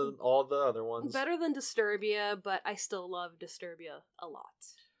than all the other ones. Better than Disturbia, but I still love Disturbia a lot.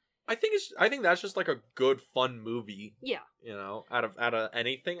 I think that's just like a good fun movie. Yeah. You know, out of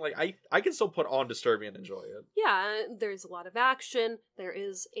anything, like I can still put on Disturbia and enjoy it. Yeah, there's a lot of action. There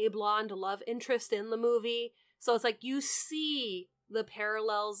is a blonde love interest in the movie. So it's like you see the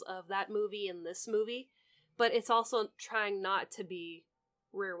parallels of that movie in this movie, but it's also trying not to be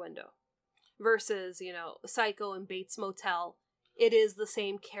Rear Window. Versus, you know, Psycho and Bates Motel. It is the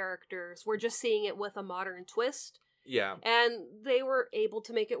same characters. We're just seeing it with a modern twist. Yeah. And they were able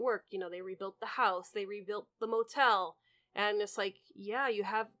to make it work. You know, they rebuilt the house, they rebuilt the motel. And it's like, yeah, you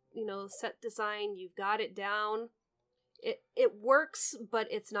have, you know, set design, you've got it down. It works, but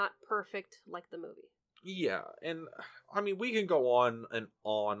it's not perfect like the movie. Yeah, and I mean, we can go on and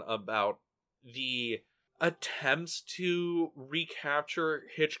on about the attempts to recapture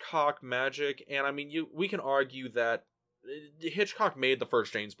Hitchcock magic, and I mean, we can argue that Hitchcock made the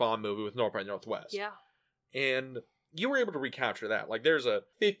first James Bond movie with North by Northwest. Yeah. And you were able to recapture that. Like, there's a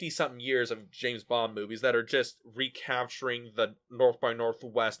 50-something years of James Bond movies that are just recapturing the North by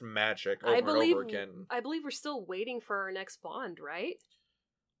Northwest magic over and over again. I believe we're still waiting for our next Bond, right?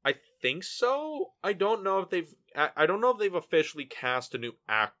 I think so. I don't know if they've officially cast a new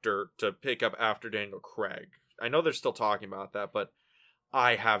actor to pick up after Daniel Craig. I know they're still talking about that, but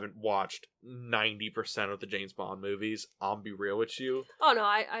I haven't watched 90% of the James Bond movies. I'll be real with you. Oh no,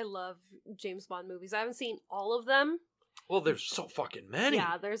 I love James Bond movies. I haven't seen all of them. Well, there's so fucking many.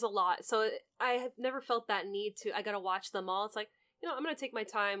 Yeah, there's a lot. So I have never felt that need to, I gotta watch them all. It's like, you know, I'm gonna take my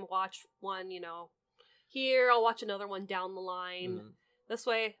time, watch one, you know, here, I'll watch another one down the line. Mm-hmm. This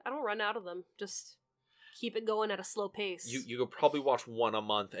way, I don't run out of them. Just keep it going at a slow pace. You could probably watch one a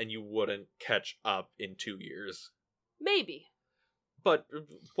month and you wouldn't catch up in 2 years. Maybe. But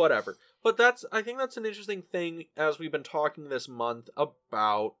whatever. But I think that's an interesting thing as we've been talking this month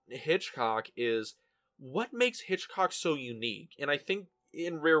about Hitchcock is what makes Hitchcock so unique. And I think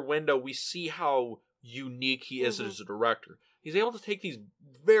in Rear Window we see how unique he is as a director. He's able to take these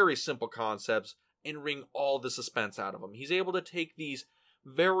very simple concepts and wring all the suspense out of them. He's able to take these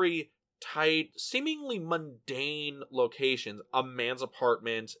very tight, seemingly mundane locations, a man's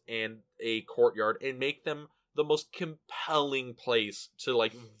apartment and a courtyard, and make them the most compelling place to,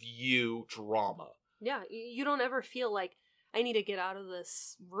 like, view drama. Yeah, you don't ever feel like, I need to get out of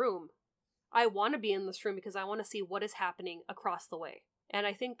this room. I want to be in this room because I want to see what is happening across the way. And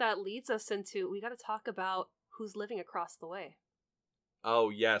I think that leads us into, we got to talk about who's living across the way.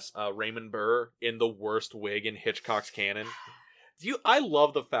 Oh, yes, Raymond Burr in the worst wig in Hitchcock's canon. I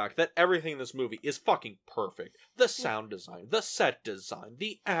love the fact that everything in this movie is fucking perfect. The sound design, the set design,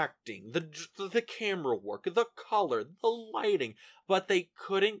 the acting, the camera work, the color, the lighting. But they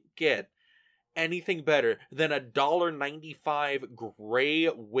couldn't get anything better than a $1.95 gray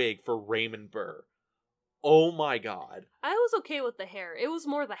wig for Raymond Burr. Oh my god. I was okay with the hair. It was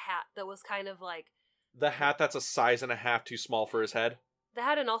more the hat that was kind of like... The hat that's a size and a half too small for his head?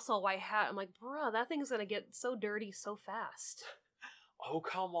 That and also a white hat. I'm like, bruh, that thing's gonna get so dirty so fast. Oh,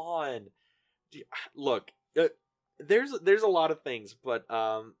 come on. Look, there's a lot of things, but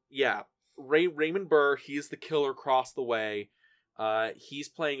yeah. Raymond Burr, he's the killer across the way. He's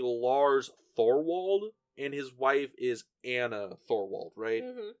playing Lars Thorwald, and his wife is Anna Thorwald, right?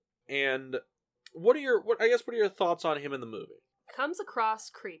 Mm-hmm. And what are your thoughts on him in the movie? Comes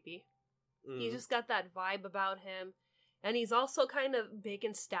across creepy. Mm. He's just got that vibe about him. And he's also kind of big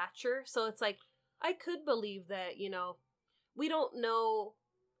in stature, so it's like, I could believe that, you know, we don't know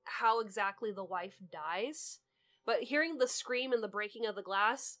how exactly the wife dies, but hearing the scream and the breaking of the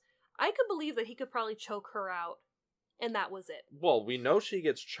glass, I could believe that he could probably choke her out, and that was it. Well, we know she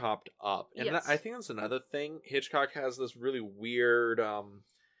gets chopped up, and yes. I think that's another thing. Hitchcock has this really weird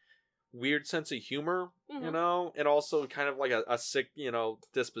sense of humor, mm-hmm. you know, and also kind of like a sick, you know,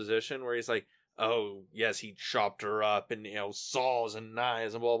 disposition where he's like, oh, yes, he chopped her up and, you know, saws and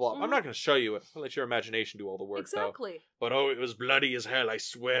knives and blah, blah. Mm-hmm. I'm not going to show you it. I'll let your imagination do all the work, exactly. Though. But, oh, it was bloody as hell, I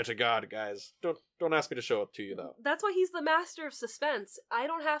swear to God, guys. Don't ask me to show it to you, though. That's why he's the master of suspense. I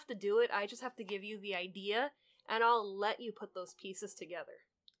don't have to do it. I just have to give you the idea, and I'll let you put those pieces together.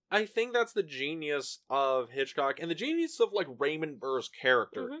 I think that's the genius of Hitchcock, and the genius of, like, Raymond Burr's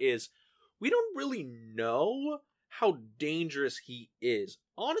character is we don't really know how dangerous he is.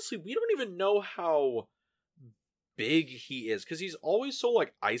 Honestly, we don't even know how big he is, because he's always so,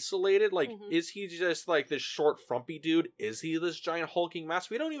 like, isolated. Like, is he just, like, this short, frumpy dude? Is he this giant hulking mass?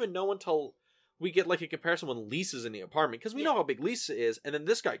 We don't even know until we get, like, a comparison when Lisa's in the apartment, because we know how big Lisa is, and then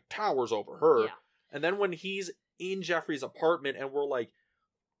this guy towers over her. Yeah. And then when he's in Jeffrey's apartment, and we're like,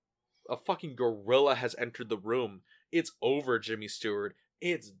 a fucking gorilla has entered the room. It's over, Jimmy Stewart.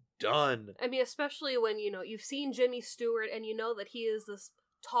 It's done. I mean, especially when, you know, you've seen Jimmy Stewart and you know that he is this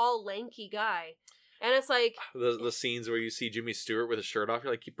tall, lanky guy. And it's like... The scenes where you see Jimmy Stewart with his shirt off,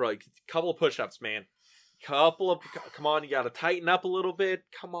 you're like, bro, couple of push-ups, man. Come on, you gotta tighten up a little bit.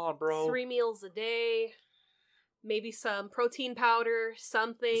 Come on, bro. 3 meals a day. Maybe some protein powder,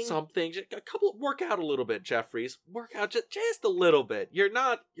 something. Just work out a little bit, Jeffries. Work out just a little bit. You're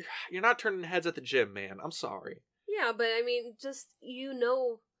not turning heads at the gym, man. I'm sorry. Yeah, but I mean, just, you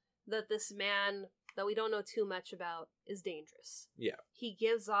know that this man that we don't know too much about is dangerous. Yeah. He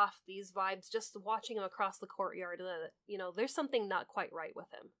gives off these vibes just watching him across the courtyard that, you know, there's something not quite right with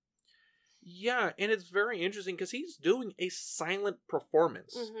him. Yeah, and it's very interesting because he's doing a silent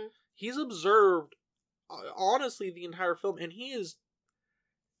performance. He's observed, honestly, the entire film, and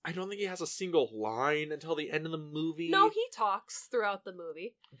I don't think he has a single line until the end of the movie. No, he talks throughout the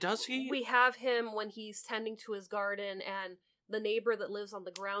movie. Does he? We have him when he's tending to his garden, and the neighbor that lives on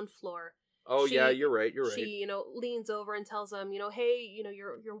the ground floor. Oh, yeah, you're right. She, you know, leans over and tells him, you know, hey, you know,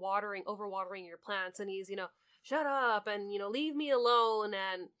 you're overwatering your plants, and he's, you know, shut up, and, you know, leave me alone,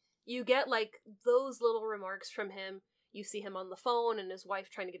 and you get, like, those little remarks from him. You see him on the phone, and his wife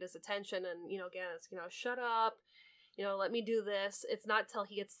trying to get his attention, and, you know, again, it's, you know, shut up, you know, let me do this. It's not till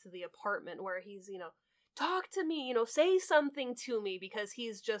he gets to the apartment where he's, you know, talk to me, you know, say something to me, because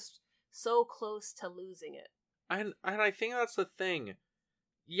he's just so close to losing it. And I think that's the thing.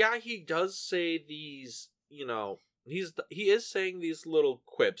 Yeah, he does say these, you know, he is saying these little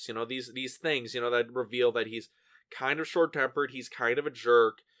quips, you know, these things, you know, that reveal that he's kind of short-tempered, he's kind of a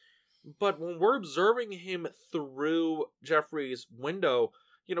jerk. But when we're observing him through Jeffrey's window,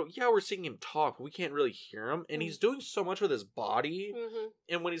 you know, yeah, we're seeing him talk, but we can't really hear him. And he's doing so much with his body.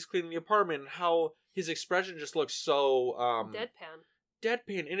 And when he's cleaning the apartment, how his expression just looks so...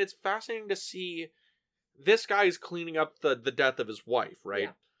 Deadpan. And it's fascinating to see this guy is cleaning up the death of his wife, right?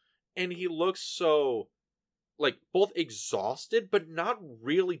 Yeah. And he looks so, like, both exhausted, but not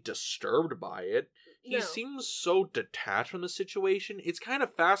really disturbed by it. He seems so detached from the situation. It's kind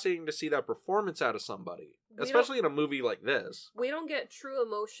of fascinating to see that performance out of somebody, especially in a movie like this. We don't get true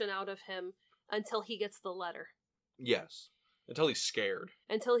emotion out of him until he gets the letter. Yes. Until he's scared.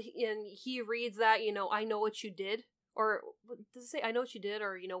 Until he reads that, you know, I know what you did. Or, does it say, I know what you did?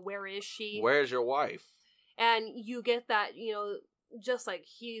 Or, you know, where is she? Where's your wife? And you get that, you know, just like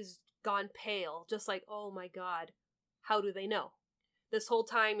he's gone pale. Just like, oh my God, how do they know? This whole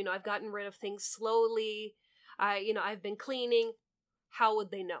time, you know, I've gotten rid of things slowly. I've been cleaning. How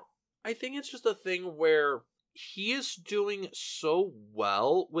would they know? I think it's just a thing where he is doing so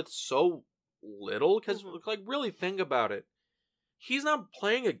well with so little. Because, like, really think about it. He's not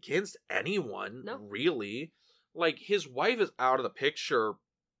playing against anyone, really. Like, his wife is out of the picture,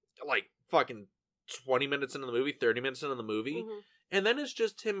 like, fucking 20 minutes into the movie, 30 minutes into the movie. And then it's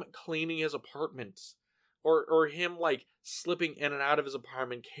just him cleaning his apartment. Or him, like, slipping in and out of his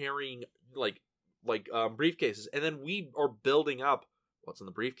apartment, carrying, like briefcases. And then we are building up, what's in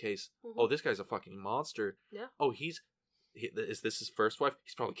the briefcase? Oh, this guy's a fucking monster. Yeah. Oh, is this his first wife?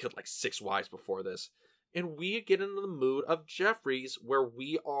 He's probably killed, like, 6 wives before this. And we get into the mood of Jeffrey's, where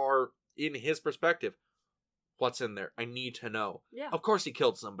we are in his perspective. What's in there? I need to know. Yeah. Of course he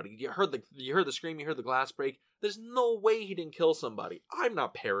killed somebody. You heard the scream, you heard the glass break. There's no way he didn't kill somebody. I'm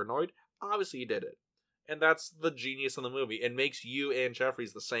not paranoid. Obviously he did it. And that's the genius of the movie. It makes you and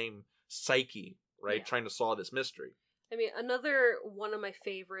Jeffries the same psyche, right? Yeah. Trying to solve this mystery. I mean, another one of my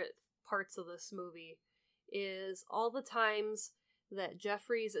favorite parts of this movie is all the times that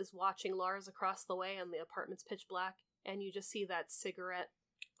Jeffries is watching Lars across the way and the apartment's pitch black, and you just see that cigarette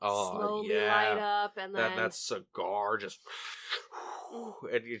slowly light up, and then that cigar just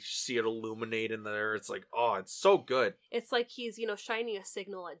and you see it illuminate in there. It's like, oh, it's so good. It's like he's, you know, shining a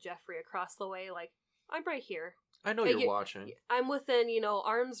signal at Jeffrey across the way, like, I'm right here. I know you're watching. I'm within, you know,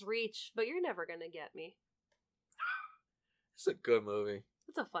 arm's reach, but you're never gonna get me. It's a good movie.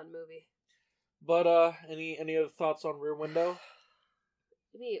 It's a fun movie. But any other thoughts on Rear Window?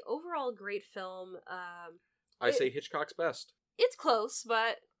 I mean, overall great film. I say Hitchcock's best. It's close,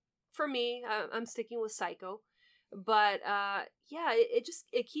 but for me, I'm sticking with Psycho. But yeah,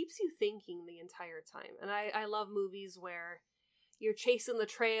 it keeps you thinking the entire time. And I love movies where you're chasing the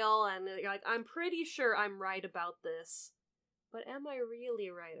trail and you're like, I'm pretty sure I'm right about this, but am I really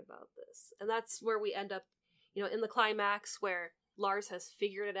right about this? And that's where we end up, in the climax where Lars has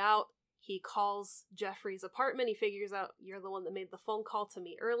figured it out. He calls Jeffrey's apartment. He figures out you're the one that made the phone call to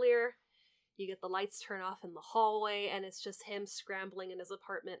me earlier. You get the lights turn off in the hallway, and it's just him scrambling in his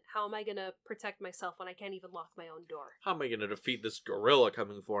apartment. How am I going to protect myself when I can't even lock my own door? How am I going to defeat this gorilla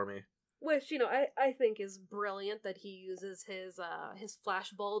coming for me? Which, I think is brilliant that he uses his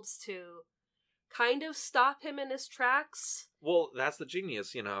flash bulbs to kind of stop him in his tracks. Well, that's the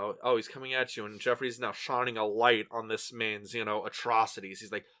genius, Oh, he's coming at you, and Jeffrey's now shining a light on this man's, atrocities.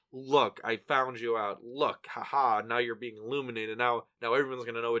 He's like, look, I found you out. Look, haha, now you're being illuminated. Now everyone's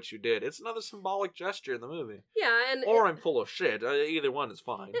gonna know what you did. It's another symbolic gesture in the movie. Yeah, Or I'm full of shit. Either one is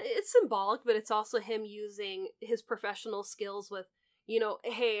fine. It's symbolic, but it's also him using his professional skills with,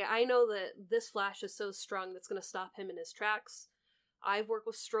 hey, I know that this flash is so strong that's gonna stop him in his tracks. I've worked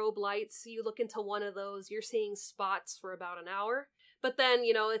with strobe lights. You look into one of those, you're seeing spots for about an hour. But then,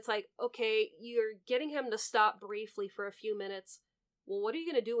 it's like, okay, you're getting him to stop briefly for a few minutes. Well, what are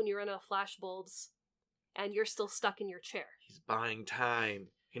you going to do when you run out of flash bulbs and you're still stuck in your chair? He's buying time.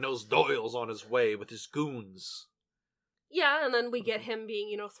 He knows Doyle's on his way with his goons. Yeah, and then we get him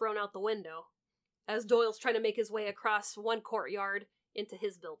being, thrown out the window as Doyle's trying to make his way across one courtyard into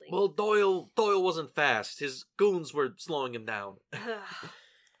his building. Well, Doyle wasn't fast. His goons were slowing him down.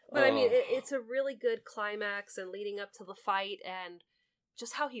 But I mean, it's a really good climax and leading up to the fight and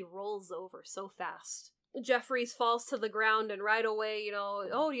just how he rolls over so fast. Jeffries falls to the ground and right away,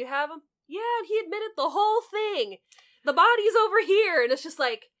 oh, do you have him? Yeah, and he admitted the whole thing. The body's over here. And it's just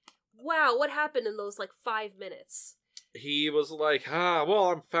like, wow, what happened in those 5 minutes? He was like,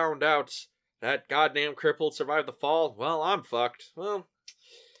 well, I'm found out. That goddamn crippled survived the fall. Well, I'm fucked. Well,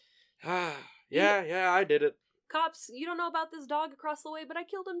 yeah, I did it. Cops, you don't know about this dog across the way, but I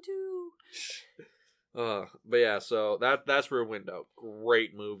killed him too. But yeah, so that's Rear Window.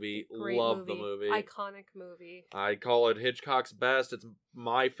 Great movie. Love the movie. Iconic movie. I call it Hitchcock's best. It's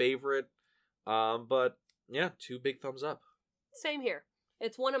my favorite. But yeah, 2 big thumbs up. Same here.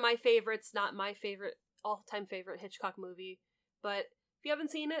 It's one of my favorites, not my favorite, all-time favorite Hitchcock movie. But if you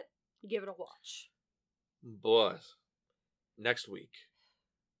haven't seen it, give it a watch. But next week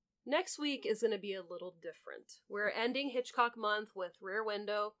is going to be a little different. We're ending Hitchcock month with Rear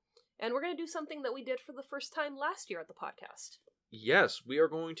Window. And we're going to do something that we did for the first time last year at the podcast. Yes, we are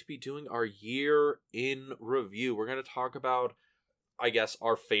going to be doing our year in review. We're going to talk about, I guess,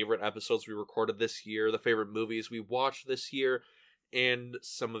 our favorite episodes we recorded this year, the favorite movies we watched this year, and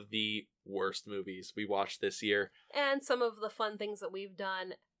some of the worst movies we watched this year. And some of the fun things that we've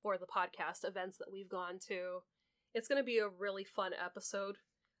done for the podcast, events that we've gone to. It's going to be a really fun episode.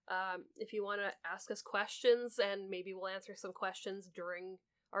 If you want to ask us questions, and maybe we'll answer some questions during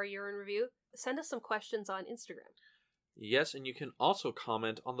our year in review, send us some questions on Instagram. Yes, and you can also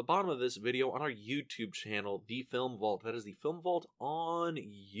comment on the bottom of this video on our YouTube channel, The Film Vault. That is The Film Vault on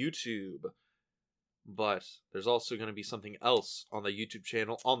YouTube. But there's also going to be something else on the YouTube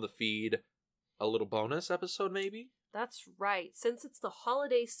channel, on the feed. A little bonus episode, maybe? That's right. Since it's the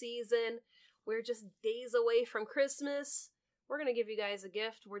holiday season, we're just days away from Christmas. We're going to give you guys a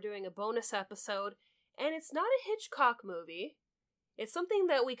gift. We're doing a bonus episode. And it's not a Hitchcock movie. It's something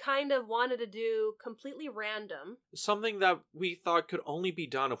that we kind of wanted to do completely random. Something that we thought could only be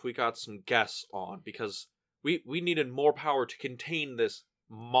done if we got some guests on, because we needed more power to contain this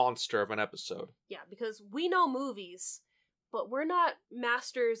monster of an episode. Yeah, because we know movies, but we're not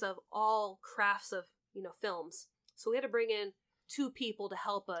masters of all crafts of, films. So we had to bring in 2 people to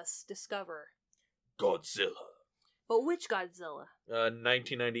help us discover Godzilla. But which Godzilla?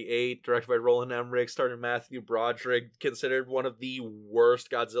 1998, directed by Roland Emmerich, starring Matthew Broderick, considered one of the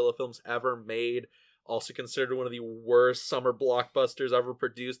worst Godzilla films ever made. Also considered one of the worst summer blockbusters ever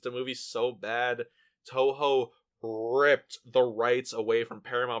produced. A movie so bad, Toho ripped the rights away from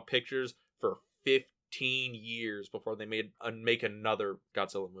Paramount Pictures for 15 years before they make another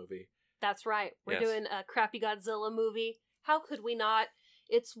Godzilla movie. That's right. We're doing a crappy Godzilla movie. How could we not?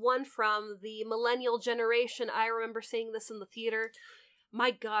 It's one from the millennial generation. I remember seeing this in the theater.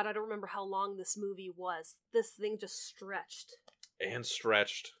 My God, I don't remember how long this movie was. This thing just stretched. And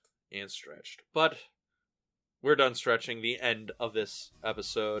stretched. And stretched. But we're done stretching. The end of this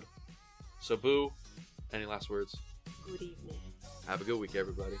episode. So, Boo, any last words? Good evening. Have a good week,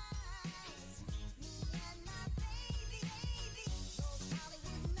 everybody.